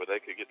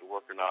could get to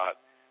work or not.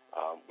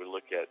 We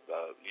look at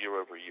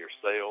year-over-year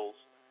sales.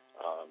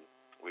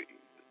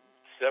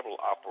 Several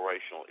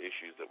operational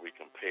issues that we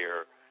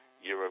compare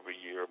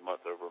year-over-year,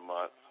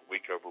 month-over-month,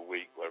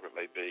 week-over-week, whatever it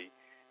may be,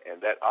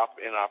 and that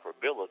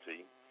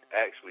inoperability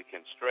actually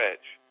can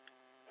stretch.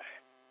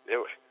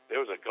 There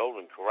was a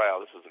golden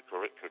corral. This is a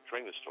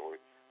Katrina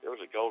story. There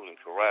was a golden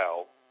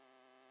corral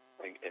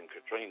in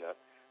Katrina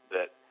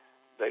that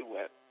they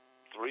went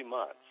 3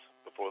 months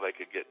before they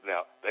could get.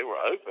 Now, they were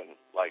open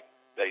like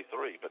day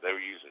 3, but they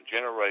were using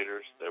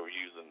generators. They were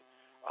using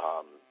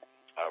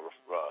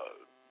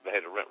they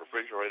had to rent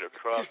refrigerator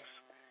trucks,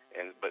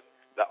 but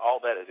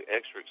all that is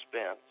extra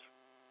expense.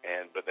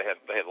 But they had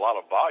a lot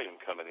of volume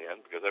coming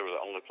in because they were the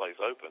only place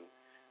open,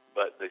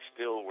 but they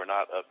still were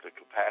not up to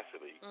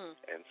capacity.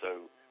 And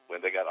so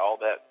when they got all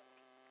that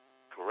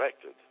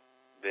corrected,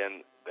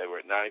 then they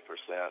were at 90%,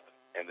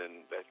 and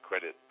then that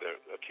credit, their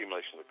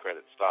accumulation of the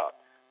credit stopped.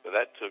 So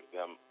that took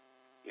them,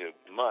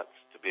 months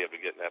to be able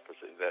to get in that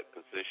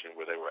position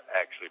where they were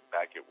actually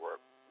back at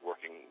work,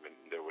 working, and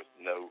there was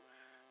no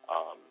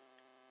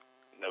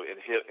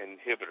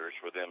inhibitors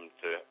for them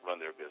to run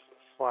their business.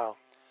 Wow.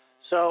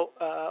 So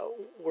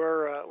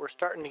we're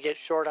starting to get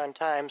short on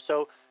time.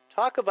 So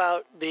talk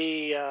about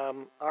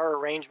our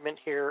arrangement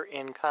here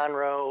in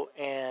Conroe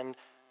and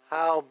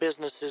how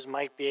businesses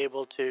might be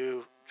able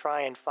to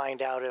try and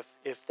find out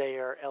if they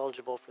are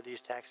eligible for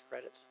these tax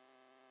credits.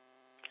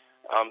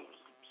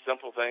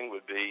 Simple thing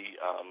would be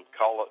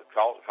call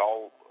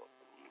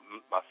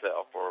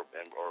myself or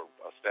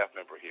a staff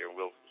member here, and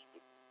we'll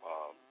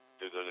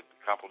do the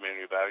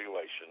complimentary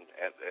evaluation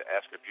and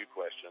ask a few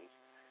questions.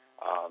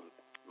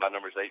 My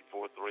number is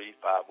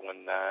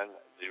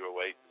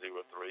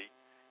 843-519-0803.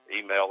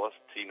 Email us,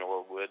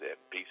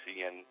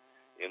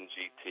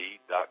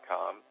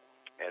 tnorwood@bcnmgt.com,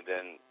 and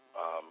then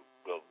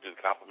we'll do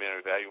the complimentary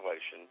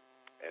evaluation,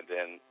 and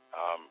then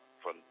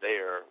from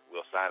there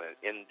we'll sign an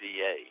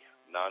NDA,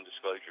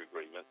 non-disclosure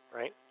agreement.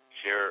 Right.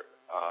 Share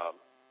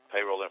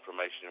payroll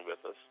information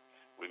with us.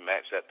 We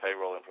match that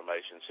payroll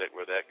information, check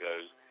where that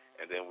goes,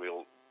 and then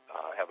we'll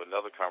have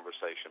another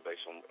conversation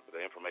based on the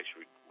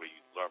information we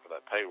learn from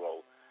that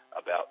payroll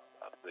about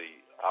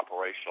the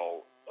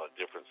operational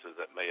differences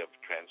that may have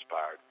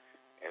transpired,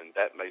 and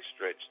that may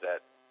stretch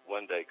that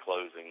one-day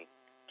closing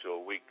to a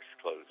week's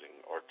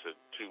closing or to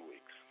 2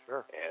 weeks.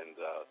 Sure. And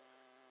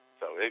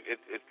so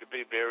it could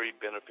be very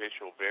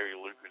beneficial, very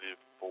lucrative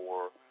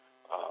for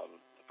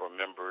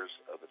members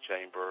of the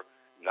chamber,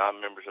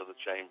 non-members of the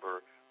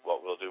chamber.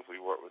 What we'll do if we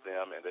work with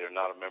them and they are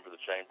not a member of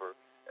the chamber,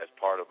 as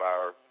part of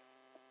our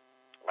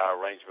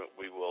arrangement,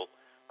 we will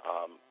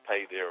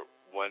pay their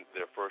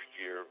first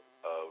year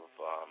of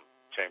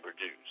chamber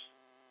dues.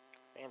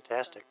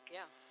 Fantastic.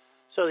 Yeah.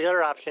 So the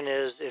other option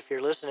is, if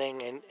you're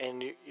listening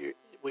and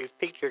we've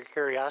piqued your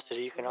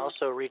curiosity, you can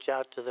also reach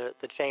out to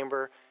the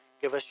chamber,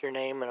 give us your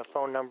name and a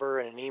phone number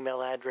and an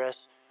email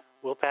address.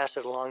 We'll pass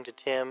it along to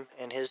Tim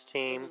and his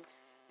team,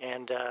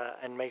 and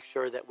make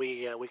sure that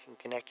we can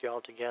connect you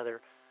all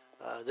together.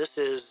 This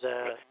is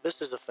a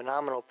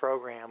phenomenal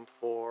program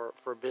for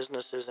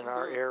businesses in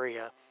our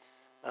area.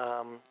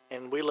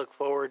 And we look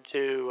forward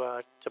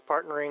to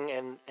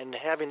partnering and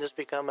having this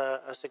become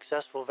a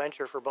successful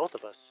venture for both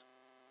of us.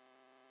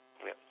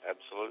 Yeah,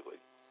 absolutely.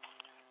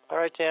 All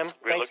right, Tim.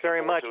 Thanks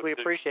very much. We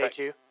appreciate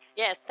you.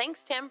 Yes,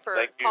 thanks, Tim,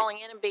 for calling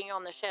in and being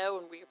on the show,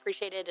 and we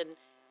appreciate it. And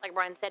like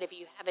Brian said, if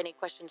you have any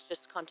questions,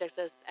 just contact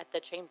us at the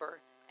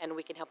chamber, and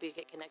we can help you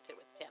get connected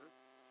with Tim.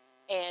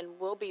 And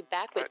we'll be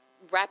back with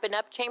wrapping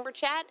up Chamber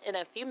Chat in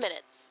a few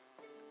minutes.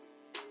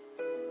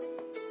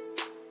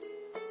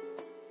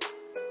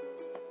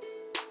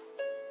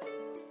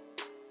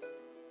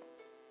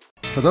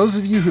 For those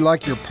of you who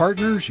like your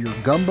partners, your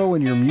gumbo,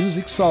 and your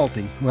music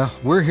salty, well,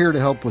 we're here to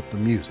help with the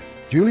music.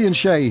 Julian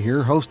Shea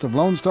here, host of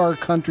Lone Star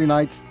Country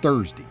Nights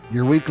Thursday,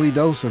 your weekly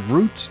dose of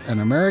roots and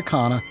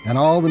Americana and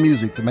all the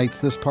music that makes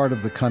this part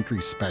of the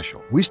country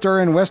special. We stir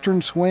in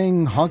Western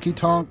swing,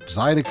 honky-tonk,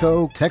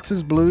 Zydeco,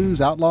 Texas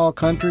blues, outlaw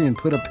country, and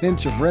put a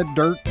pinch of red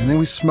dirt, and then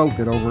we smoke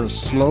it over a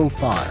slow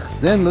fire.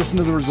 Then listen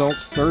to the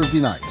results Thursday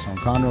nights on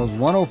Conroe's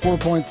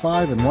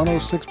 104.5 and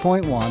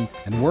 106.1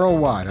 and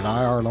worldwide at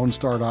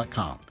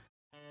irlonestar.com.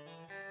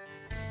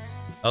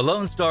 A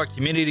Lone Star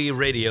Community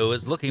Radio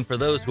is looking for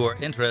those who are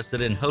interested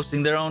in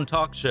hosting their own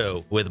talk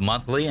show, with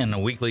monthly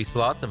and weekly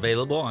slots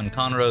available on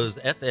Conroe's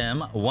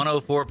FM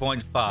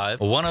 104.5,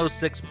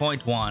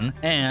 106.1,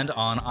 and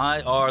on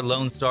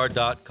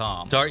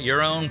irlonestar.com. Start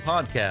your own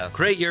podcast,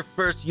 create your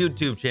first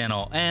YouTube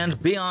channel,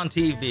 and be on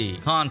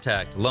TV.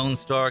 Contact Lone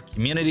Star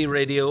Community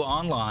Radio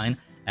online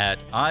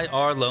at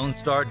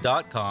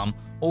irlonestar.com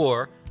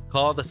or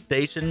call the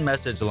station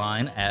message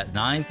line at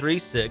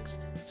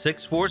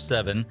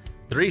 936-647-3776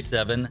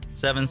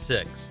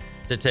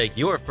 to take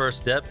your first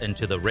step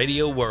into the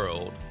radio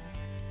world.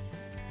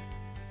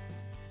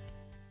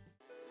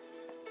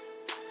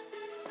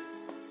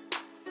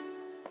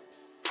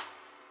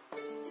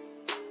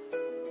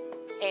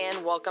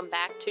 And welcome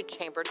back to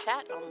Chamber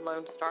Chat on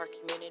Lone Star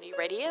Community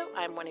Radio.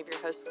 I'm one of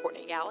your hosts, Courtney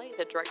and Galle,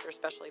 the Director of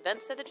Special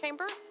Events at the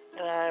Chamber.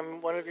 And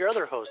I'm one of your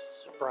other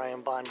hosts, Brian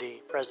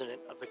Bondy,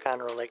 President of the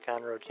Conroe Lake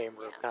Conroe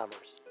Chamber of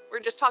Commerce. We're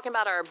just talking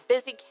about our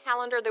busy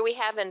calendar that we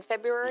have in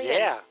February.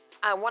 Yeah.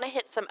 And I want to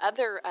hit some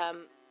other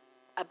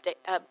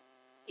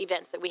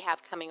events that we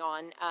have coming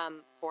on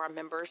for our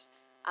members.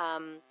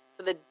 So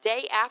the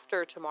day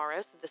after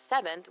tomorrow, so the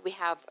 7th, we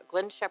have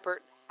Glenn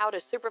Shepard, How to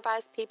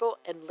Supervise People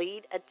and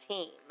Lead a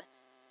Team.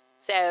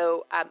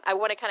 So I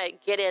want to kind of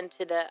get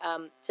into the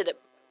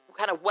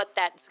kind of what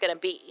that's going to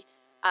be,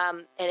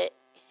 and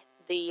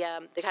the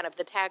kind of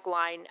the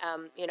tagline,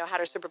 how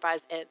to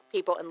supervise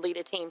people and lead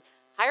a team.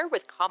 Hire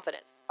with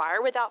confidence, fire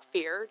without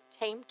fear,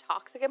 tame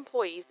toxic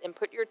employees, and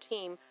put your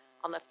team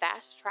on the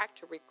fast track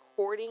to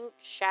recording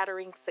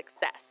shattering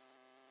success.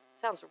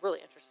 Sounds really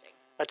interesting.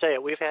 I tell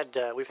you, we've had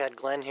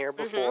Glenn here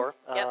before.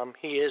 Yep.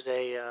 He is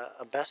a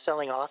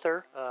best-selling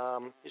author.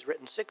 He's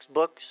written 6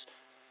 books.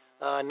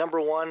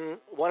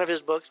 One of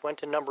his books went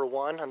to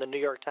 #1 on the New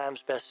York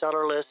Times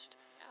bestseller list.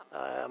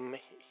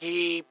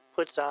 He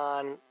puts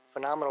on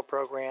phenomenal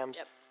programs.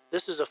 Yep.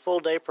 This is a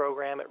full-day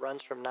program. It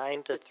runs from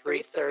 9 to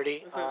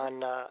 3:30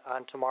 on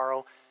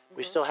tomorrow.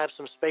 We still have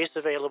some space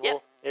available.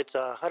 Yep. It's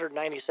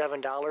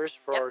 $197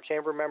 for our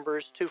chamber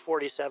members,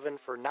 $247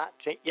 for not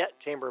yet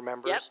chamber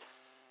members. Yep.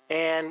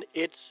 And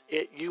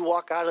you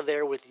walk out of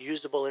there with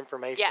usable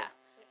information. Yeah.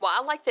 Well,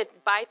 I like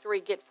that buy 3,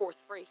 get 4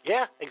 free.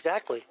 Yeah,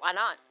 exactly. Why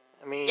not?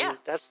 I mean,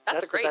 that's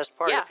the best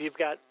part. If you've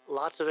got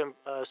lots of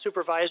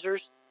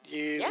supervisors,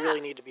 you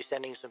really need to be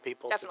sending some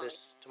people to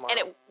this tomorrow. And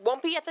it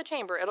won't be at the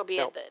chamber. It'll be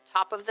at the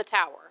top of the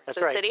tower. That's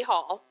so right. City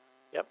Hall.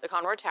 Yep. The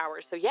Conroe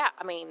Tower. So, yeah,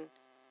 I mean,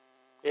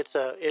 it's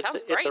a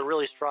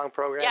really strong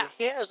program. Yeah.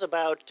 He has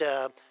about,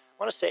 I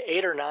want to say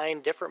 8 or 9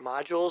 different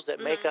modules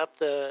that make up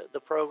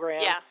the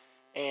program. Yeah.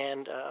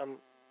 And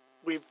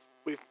we've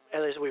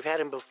as I said, we've had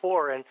him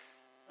before, and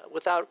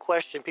without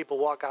question, people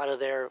walk out of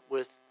there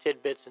with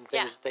tidbits and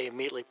things that they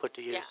immediately put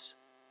to use.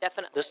 Yeah,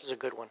 definitely. This is a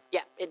good one.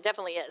 Yeah, it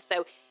definitely is.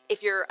 So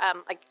if you're,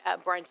 like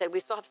Brian said, we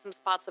still have some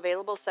spots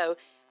available. So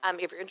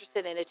if you're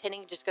interested in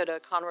attending, just go to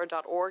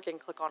conroe.org and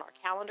click on our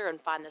calendar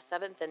and find the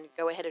 7th and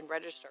go ahead and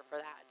register for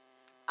that.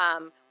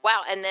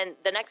 Wow, and then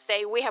the next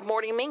day we have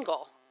Morning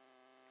Mingle.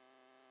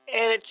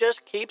 And it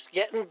just keeps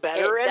getting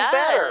better and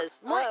better.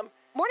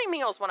 Morning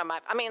Mingle is one of my,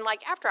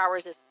 like after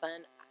hours is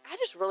fun. I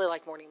just really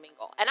like Morning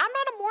Mingle. And I'm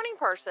not a morning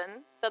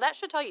person, so that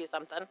should tell you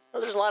something.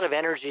 Well, there's a lot of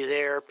energy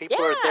there.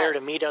 People are there to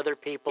meet other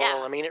people.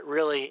 Yeah. I mean,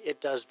 it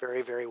does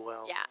very, very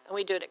well. Yeah, and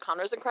we do it at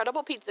Conroe's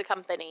Incredible Pizza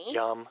Company.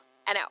 Yum.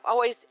 And I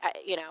always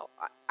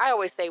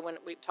say when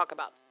we talk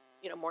about,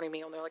 Morning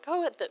Meal, and they're like,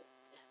 oh, at the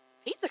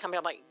pizza company,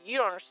 I'm like, you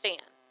don't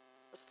understand.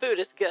 This food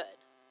is good.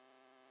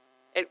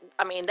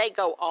 They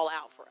go all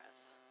out for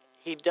us.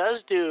 He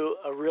does do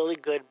a really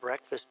good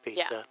breakfast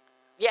pizza. Yeah.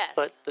 Yes.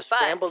 But the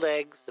scrambled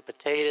eggs, the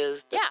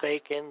potatoes, the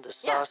bacon, the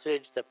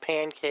sausage, the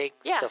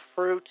pancakes, the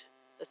fruit.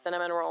 The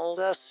cinnamon rolls.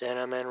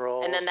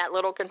 And then that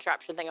little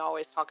contraption thing I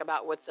always talk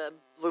about with the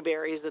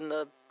blueberries and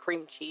the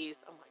cream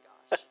cheese. Oh, my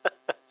gosh.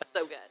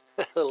 So good.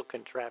 Little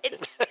contraption.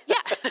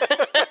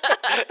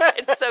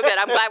 It's so good.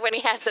 I'm glad when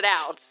he has it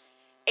out.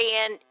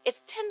 And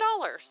it's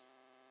 $10.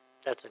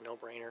 That's a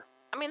no-brainer.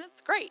 That's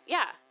great.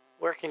 Yeah.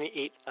 Where can you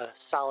eat a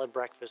solid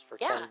breakfast for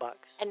 $10?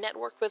 And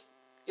network with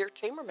your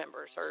chamber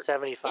members or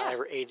 75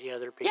 or 80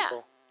 other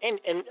people. And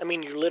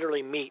you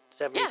literally meet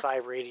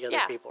 75 or 80 other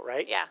people,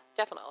 right? Yeah,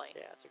 definitely.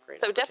 Yeah, it's a great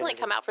So definitely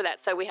come out for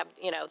that. So we have,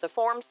 the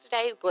forums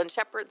today, Glenn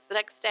Shepard's the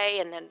next day,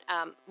 and then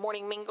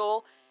Morning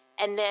Mingle.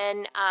 And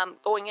then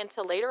going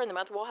into later in the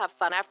month, we'll have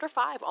Fun After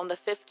 5 on the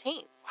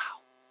 15th.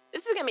 Wow.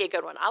 This is going to be a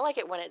good one. I like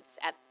it when it's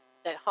at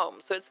the home.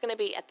 So it's going to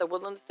be at the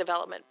Woodlands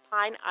Development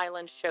Pine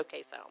Island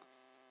Showcase Home.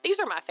 These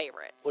are my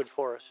favorites. Wood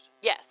Forest.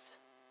 Yes.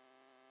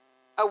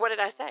 Oh, what did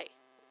I say?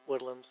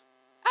 Woodlands.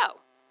 Oh,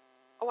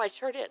 I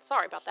sure did.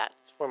 Sorry about that.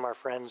 It's one of our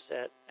friends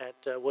at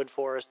Wood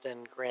Forest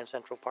and Grand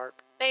Central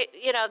Park. They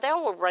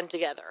all run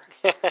together.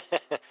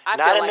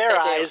 Not in their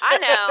eyes.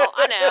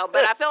 I know,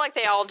 but I feel like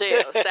they all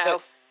do.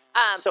 So,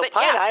 so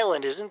Pine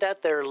Island, isn't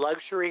that their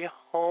luxury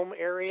home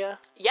area?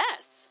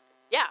 Yes.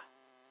 Yeah.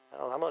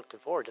 Oh, I'm looking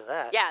forward to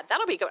that. Yeah,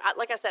 that'll be good.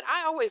 Like I said,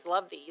 I always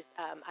love these.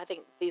 I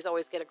think these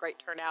always get a great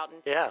turnout.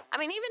 And yeah. I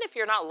mean, even if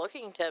you're not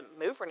looking to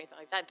move or anything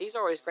like that, these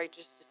are always great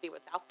just to see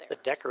what's out there. The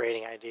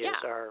decorating ideas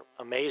are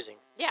amazing.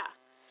 Yeah.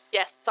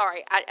 Yes,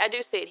 sorry. I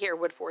do see it here,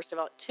 Wood Forest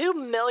Development.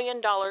 $2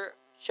 million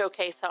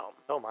showcase home.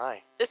 Oh,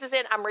 my. This is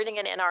I'm reading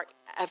it in our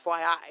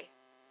FYI.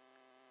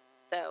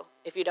 So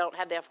if you don't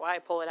have the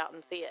FYI, pull it out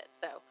and see it.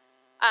 So,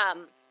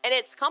 and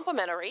it's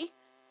complimentary.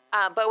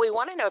 But we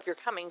want to know if you're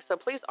coming, so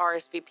please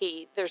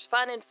RSVP. There's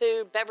fun and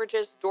food,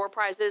 beverages, door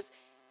prizes.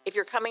 If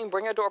you're coming,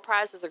 bring a door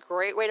prize. It's a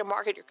great way to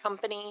market your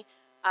company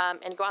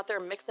and go out there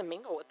and mix and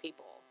mingle with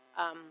people.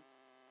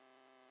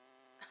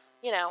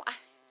 You know,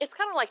 it's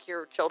kind of like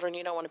your children.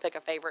 You don't want to pick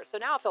a favorite. So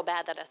now I feel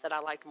bad that I said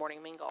I liked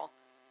Morning Mingle.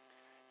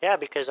 Yeah,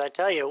 because I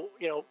tell you,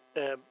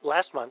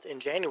 last month in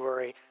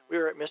January, we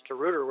were at Mr.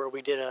 Reuter where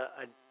we did a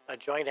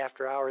joint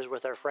after hours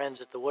with our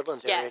friends at the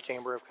Woodlands Area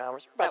Chamber of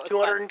Commerce. About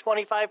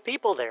 225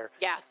 people there.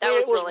 Yeah, it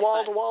was really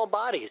wall-to-wall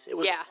bodies. It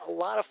was a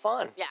lot of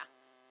fun. Yeah.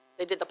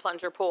 They did the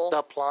plunger pool.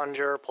 The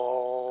plunger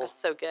pool.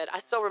 That's so good. I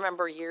still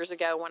remember years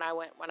ago when I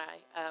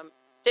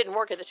didn't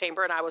work at the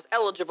chamber and I was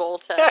eligible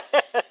to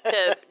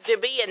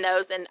be in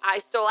those, and I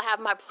still have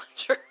my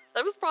plunger.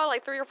 That was probably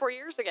like 3 or 4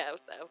 years ago.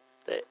 So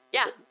the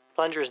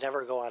plungers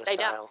never go out of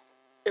style.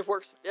 It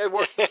works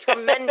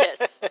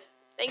tremendous.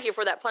 Thank you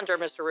for that plunger,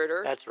 Mr.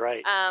 Reuter. That's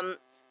right.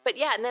 But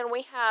yeah, and then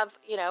we have,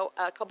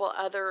 a couple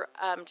other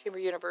Chamber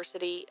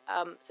University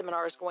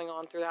seminars going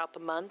on throughout the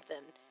month.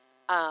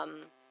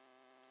 And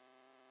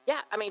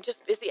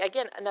just busy.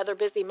 Again, another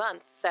busy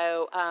month.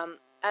 So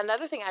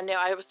another thing I know,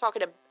 I was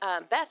talking to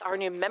Beth, our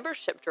new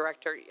membership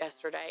director,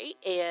 yesterday,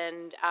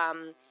 and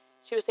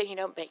she was saying,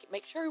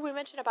 make sure we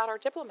mention about our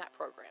diplomat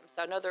program.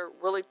 So I know they're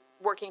really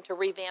working to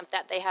revamp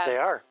that. They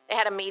are. They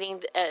had a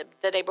meeting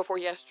the day before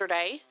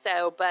yesterday.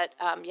 So, but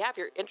if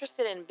you're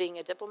interested in being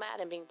a diplomat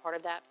and being part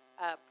of that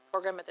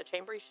program at the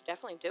chamber, you should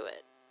definitely do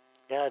it.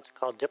 Yeah, it's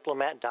called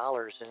Diplomat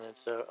Dollars, and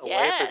it's a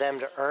way for them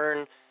to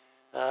earn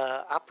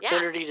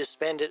opportunity to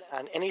spend it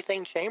on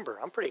anything chamber.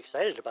 I'm pretty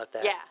excited about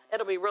that. Yeah,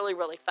 it'll be really,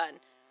 really fun.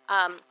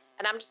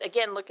 And I'm just,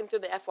 again, looking through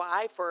the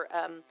FYI for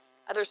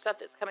other stuff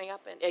that's coming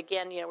up. And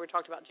again, we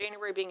talked about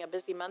January being a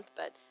busy month,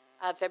 but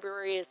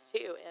February is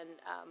too. And,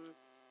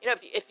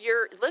 if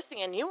you're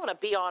listening and you want to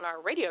be on our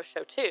radio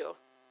show too,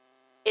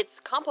 it's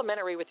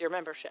complimentary with your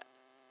membership.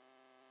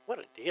 What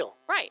a deal.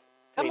 Right.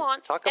 Come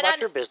on. Talk about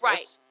your business.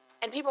 Right.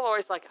 And people are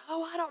always like,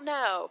 I don't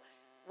know.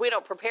 We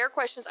don't prepare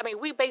questions. I mean,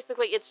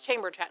 it's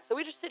chamber chat. So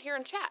we just sit here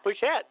and chat. We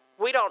chat.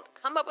 We don't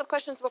come up with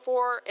questions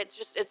before.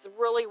 It's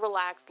really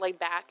relaxed, laid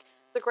back.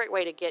 It's a great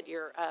way to get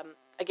your,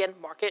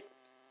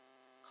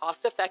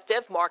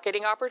 cost-effective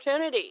marketing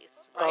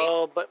opportunities. Right?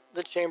 Oh, but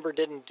the chamber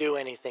didn't do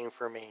anything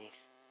for me.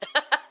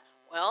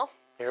 Well.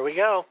 Here we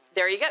go.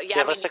 There you go. Yeah,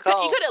 Give us a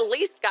call. You could at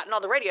least gotten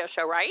on the radio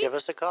show, right? Give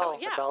us a call.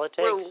 Yeah. That's all it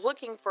takes. We're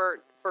looking for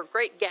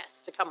great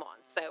guests to come on.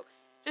 So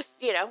just,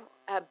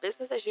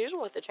 business as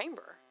usual with the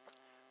chamber.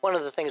 One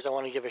of the things I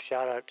want to give a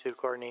shout out to,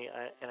 Courtney,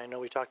 and I know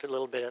we talked a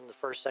little bit in the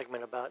first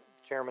segment about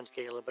Chairman's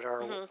Gala, but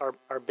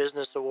our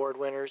business award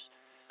winners.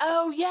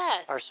 Oh,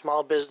 yes. Our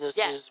small businesses.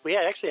 Yes. We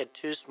actually had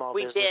 2 small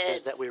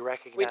businesses that we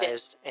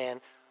recognized. And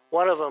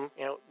one of them,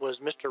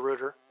 was Mr.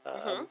 Reuter.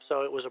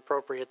 So it was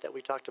appropriate that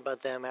we talked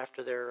about them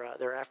after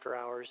their after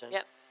hours. And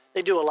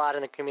they do a lot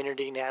in the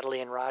community, Natalie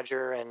and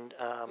Roger, and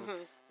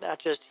not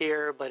just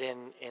here, but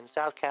in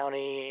South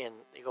County, and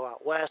they go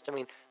out west. I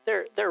mean,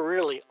 they're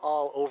really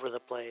all over the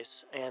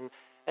place. And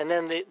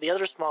then the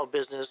other small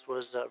business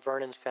was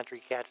Vernon's Country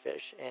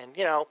Catfish. And,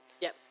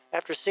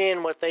 after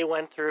seeing what they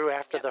went through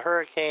after the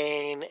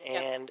hurricane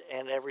and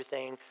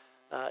everything,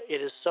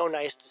 it is so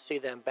nice to see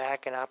them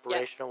back and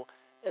operational.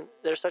 And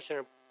they're such an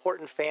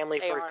important family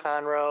for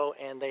Conroe,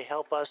 and they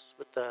help us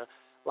with the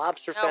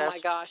Lobster Fest. Oh my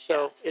gosh!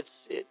 So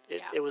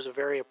it was a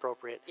very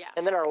appropriate. Yeah.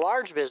 And then our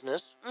large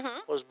business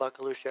was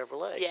Buckaloo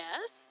Chevrolet.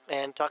 Yes.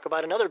 And talk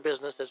about another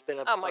business that's been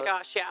a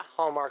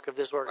hallmark of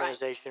this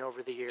organization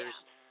over the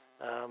years.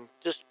 Yeah.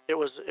 It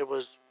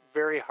was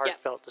very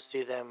heartfelt to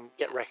see them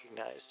get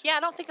recognized. Yeah, I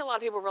don't think a lot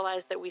of people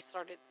realize that we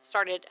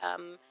started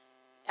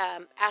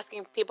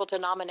asking people to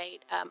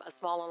nominate a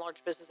small and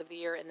large business of the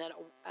year, and then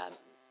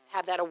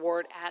have that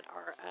award at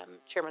our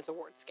Chairman's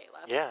Awards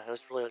Gala. Yeah,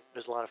 it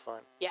was a lot of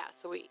fun. Yeah,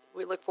 so we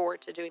look forward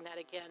to doing that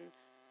again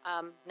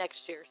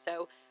next year.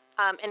 So,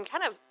 and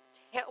kind of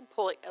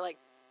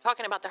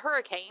talking about the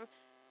hurricane,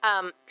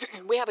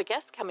 we have a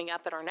guest coming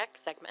up at our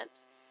next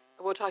segment.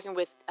 We're talking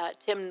with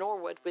Tim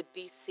Norwood with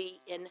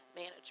BCN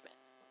Management.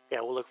 Yeah,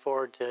 we'll look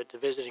forward to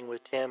visiting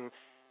with Tim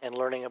and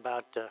learning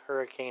about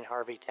Hurricane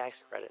Harvey tax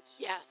credits.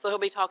 Yeah, so he'll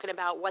be talking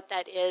about what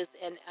that is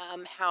and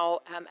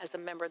how, as a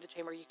member of the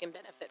chamber, you can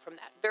benefit from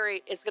that.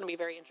 It's going to be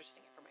very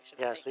interesting information.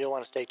 Yeah, so you'll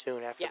want to stay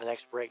tuned after the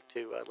next break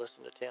to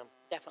listen to Tim.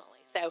 Definitely.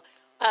 So,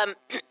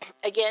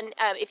 again,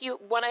 if you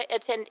want to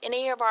attend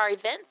any of our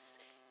events,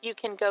 you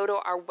can go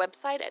to our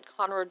website at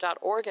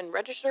conroe.org and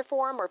register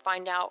for them, or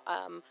find out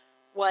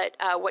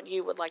what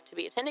you would like to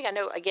be attending. I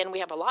know, again, we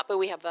have a lot, but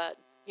we have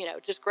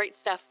just great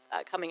stuff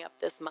coming up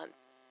this month.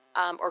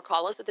 or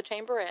call us at the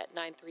Chamber at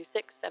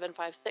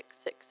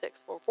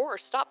 936-756-6644, or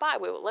stop by.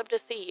 We would love to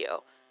see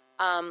you.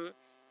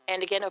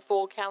 And again, a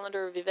full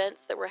calendar of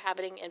events that we're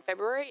having in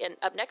February. And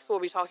up next, we'll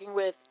be talking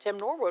with Tim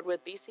Norwood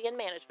with BCN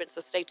Management. So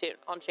stay tuned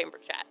on Chamber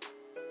Chat.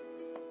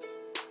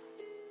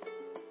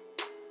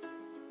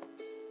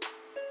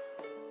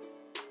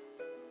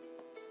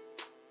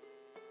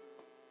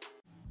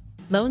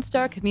 Lone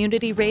Star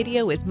Community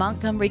Radio is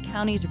Montgomery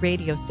County's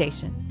radio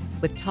station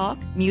with talk,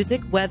 music,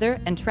 weather,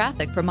 and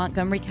traffic for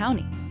Montgomery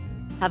County.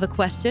 Have a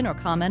question or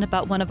comment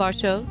about one of our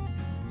shows?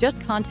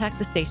 Just contact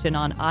the station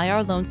on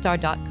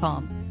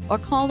irlonestar.com or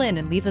call in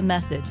and leave a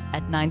message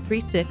at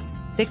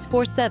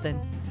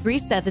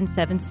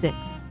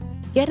 936-647-3776.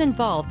 Get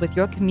involved with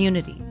your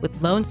community with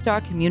Lone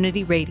Star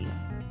Community Radio.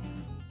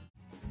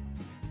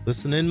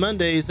 Listen in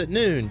Mondays at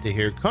noon to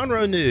hear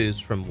Conroe news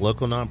from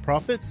local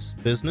nonprofits,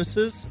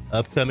 businesses,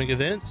 upcoming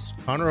events,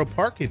 Conroe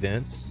Park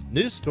events,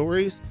 news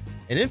stories,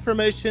 and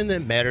information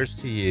that matters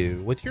to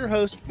you with your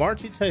host,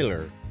 Margie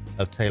Taylor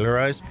of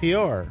Taylorized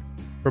PR.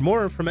 For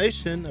more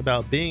information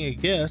about being a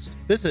guest,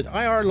 visit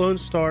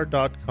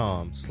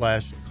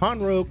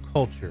irlonestar.com/Conroe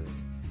Culture.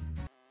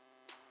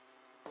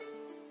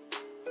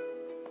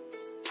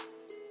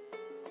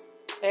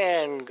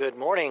 And good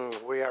morning.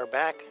 We are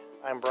back.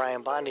 I'm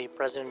Brian Bondy,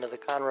 president of the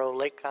Conroe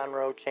Lake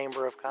Conroe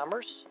Chamber of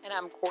Commerce. And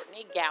I'm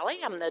Courtney Galle.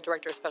 I'm the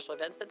director of special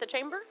events at the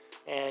Chamber.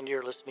 And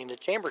you're listening to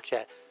Chamber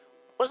Chat.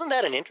 Wasn't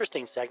that an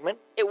interesting segment?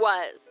 It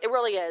was. It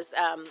really is.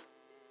 I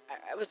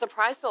was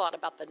surprised a lot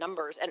about the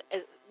numbers. And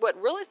what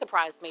really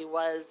surprised me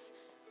was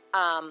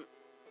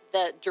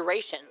the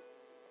duration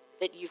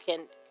that you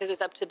can, because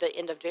it's up to the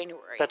end of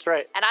January. That's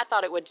right. And I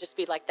thought it would just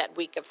be like that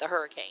week of the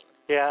hurricane.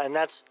 Yeah, and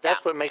that's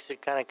what makes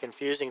it kind of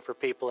confusing for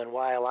people, and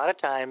why a lot of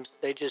times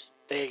they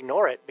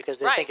ignore it because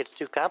they think it's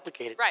too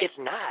complicated. Right. It's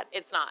not.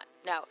 It's not.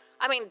 No.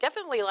 I mean,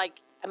 definitely, I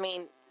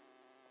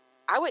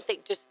would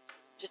think just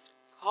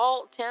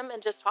call Tim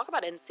and just talk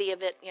about it and see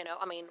if it,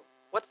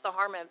 what's the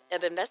harm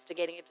of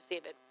investigating it to see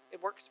if it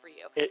works for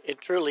you? It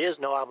truly is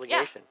no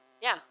obligation.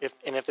 Yeah.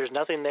 If there's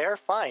nothing there,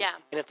 fine. Yeah.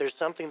 And if there's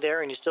something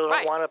there and you still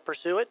don't want to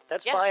pursue it,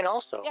 that's fine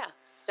also. Yeah,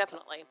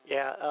 definitely.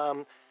 Yeah.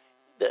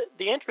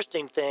 The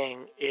interesting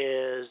thing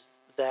is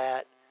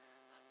that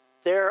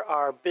there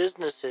are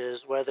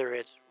businesses, whether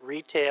it's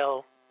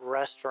retail,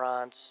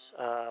 restaurants,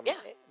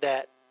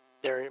 that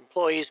their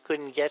employees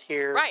couldn't get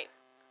here. Right.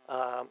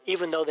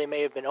 Even though they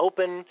may have been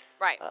open.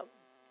 Right.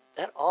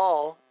 That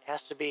all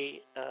has to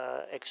be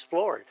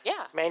explored.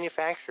 Yeah.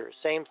 Manufacturers,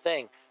 same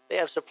thing. They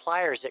have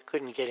suppliers that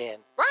couldn't get in.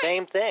 Right.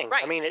 Same thing.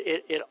 Right. I mean,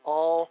 it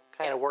all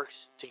kind of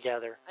works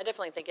together. I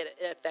definitely think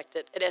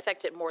it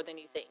affected more than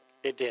you think.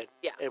 It did.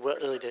 Yeah. It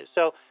really did.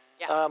 So,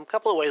 a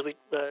couple of ways.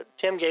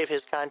 Tim gave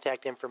his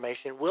contact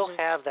information. We'll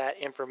have that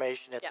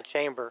information at the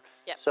chamber.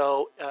 Yep.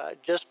 So,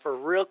 just for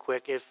real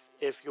quick, if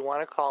you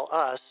want to call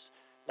us,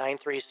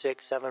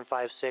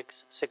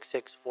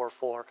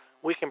 936-756-6644,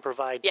 we can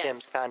provide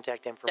Tim's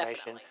contact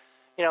information.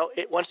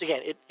 Definitely. Once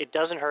again, it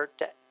doesn't hurt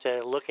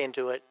to look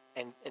into it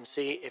and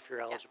see if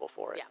you're eligible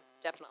for it. Yeah,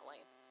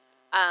 definitely.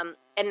 And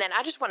then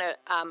I just want to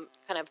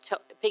kind of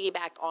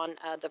piggyback on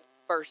the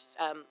first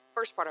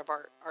part of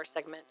our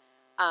segment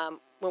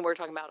when we're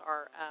talking about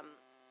our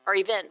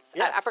events.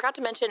 Yeah. I forgot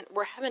to mention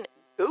we're having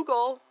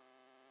Google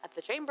at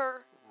the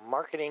Chamber.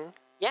 Marketing.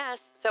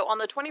 Yes. So on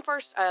the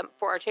 21st,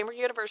 for our Chamber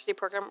University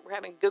program, we're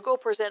having Google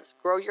Presents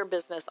Grow Your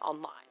Business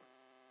Online.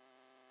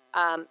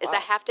 It's a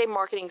half-day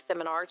marketing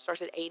seminar. It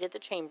starts at 8 at the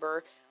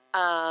Chamber.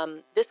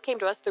 This came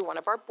to us through one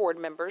of our board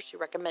members. She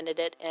recommended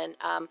it, and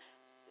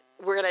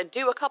we're going to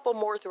do a couple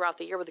more throughout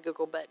the year with the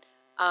Google, but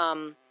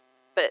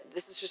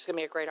this is just going to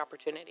be a great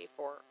opportunity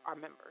for our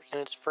members. And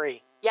it's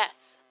free.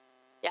 Yes.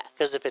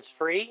 Because if it's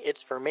free,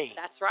 it's for me.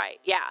 That's right.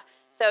 Yeah.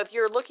 So if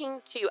you're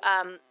looking to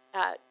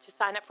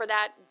sign up for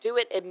that, do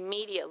it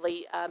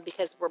immediately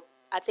because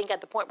I think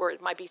at the point where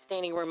it might be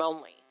standing room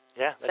only.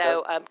 Yeah.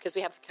 So because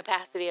we have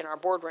capacity in our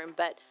boardroom,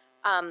 but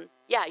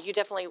you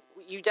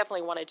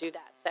definitely want to do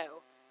that.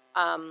 So.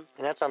 And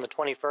that's on the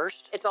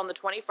 21st? It's on the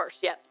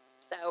 21st. Yep.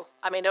 So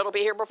I mean, it'll be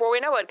here before we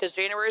know it because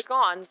January's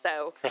gone.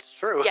 So. That's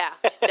true. Yeah,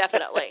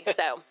 definitely.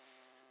 So.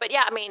 But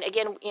yeah, I mean,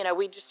 again,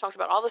 we just talked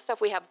about all the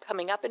stuff we have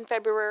coming up in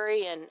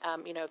February, and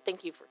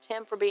thank you for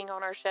Tim for being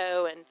on our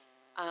show, and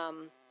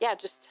we're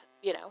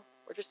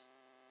just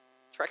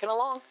trekking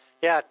along.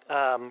 Yeah,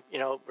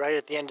 right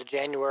at the end of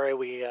January,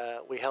 we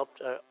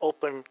helped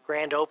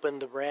grand open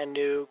the brand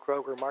new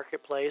Kroger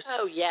Marketplace.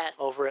 Oh yes.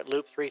 Over at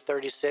Loop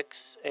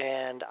 336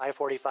 and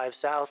I-45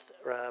 South,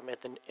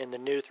 in the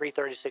new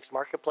 336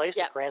 Marketplace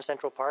at Grand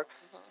Central Park.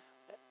 Mm-hmm.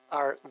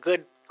 Our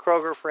good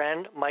Kroger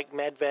friend, Mike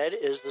Medved,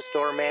 is the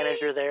store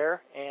manager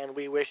there, and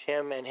we wish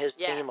him and his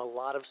team a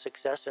lot of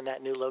success in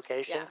that new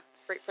location. Yeah,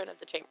 great friend of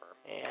the Chamber.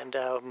 And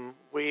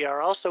we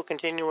are also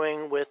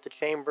continuing with the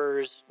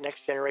Chamber's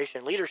Next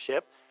Generation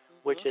Leadership,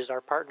 which is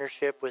our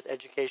partnership with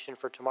Education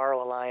for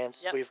Tomorrow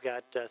Alliance. Yep. We've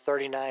got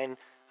 39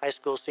 high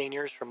school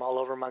seniors from all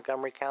over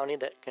Montgomery County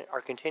that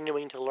are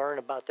continuing to learn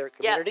about their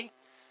community. Yep.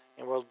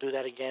 And we'll do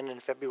that again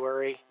in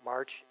February,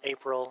 March,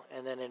 April,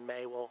 and then in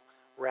May we'll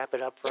wrap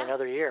it up for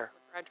another year.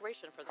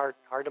 Graduation for them.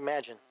 Hard to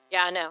imagine.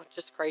 Yeah, I know,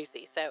 just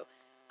crazy. So,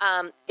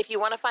 if you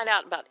want to find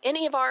out about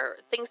any of our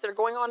things that are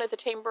going on at the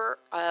Chamber,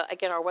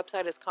 again, our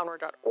website is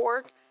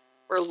conroe.org.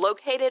 We're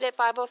located at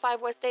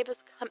 505 West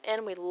Davis. Come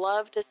in. We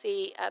love to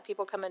see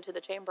people come into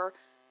the Chamber.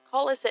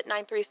 Call us at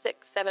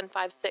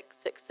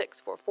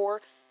 936-756-6644.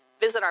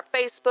 Visit our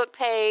Facebook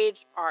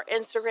page, our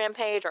Instagram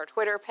page, our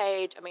Twitter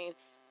page. I mean,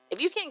 if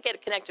you can't get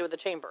connected with the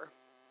Chamber,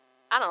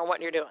 I don't know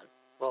what you're doing.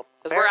 Well,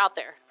 because we're out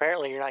there.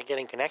 Apparently, you're not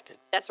getting connected.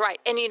 That's right.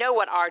 And you know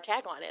what our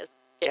tagline is?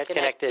 Get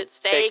connected.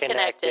 Stay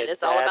connected.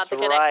 It's all about the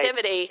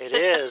connectivity. It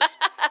is.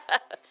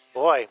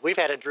 Boy, we've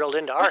had it drilled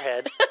into our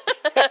heads.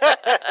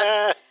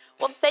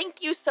 Well,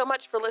 thank you so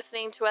much for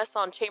listening to us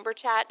on Chamber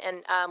Chat,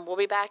 and we'll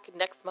be back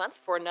next month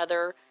for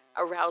another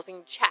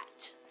arousing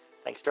chat.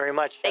 Thanks very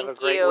much. Have a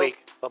great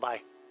week.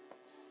 Bye-bye.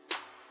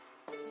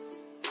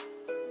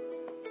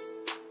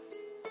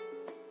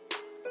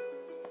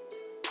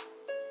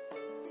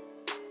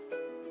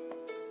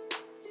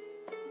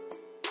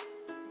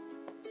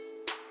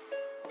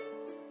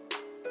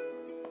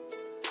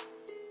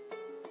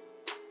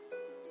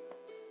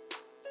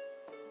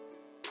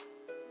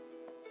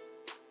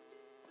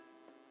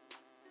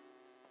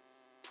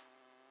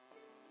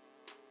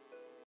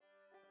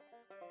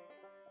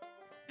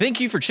 Thank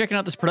you for checking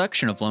out this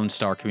production of Lone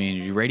Star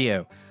Community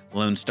Radio.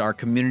 Lone Star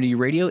Community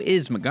Radio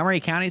is Montgomery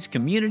County's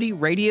community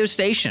radio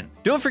station.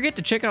 Don't forget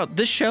to check out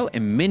this show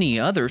and many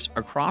others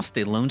across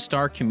the Lone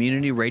Star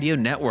Community Radio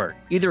Network,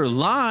 either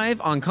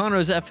live on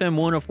Conroe's FM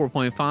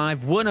 104.5,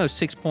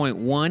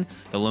 106.1,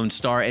 the Lone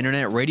Star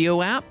Internet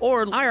Radio app,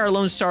 or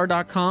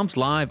irlonestar.com's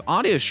live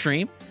audio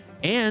stream,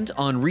 and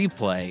on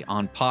replay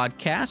on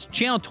podcast,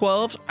 Channel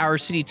 12's Our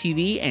City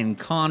TV in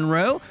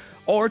Conroe,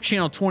 or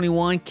Channel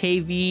 21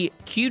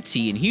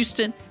 KVQT in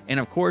Houston,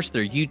 and of course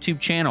their YouTube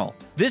channel.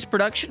 This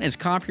production is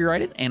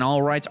copyrighted and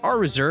all rights are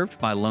reserved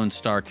by Lone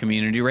Star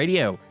Community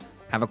Radio.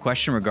 Have a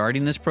question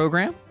regarding this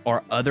program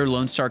or other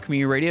Lone Star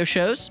Community Radio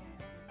shows?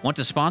 Want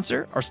to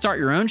sponsor or start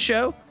your own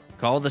show?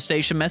 Call the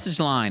station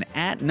message line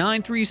at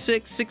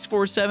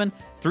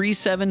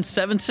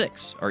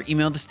 936-647-3776 or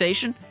email the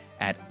station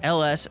at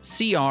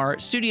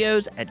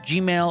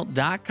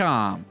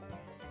lscrstudios@gmail.com.